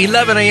Time,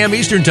 11 a.m.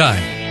 Eastern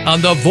Time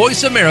on the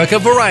Voice America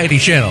Variety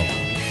Channel.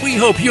 We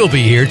hope you'll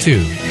be here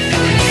too.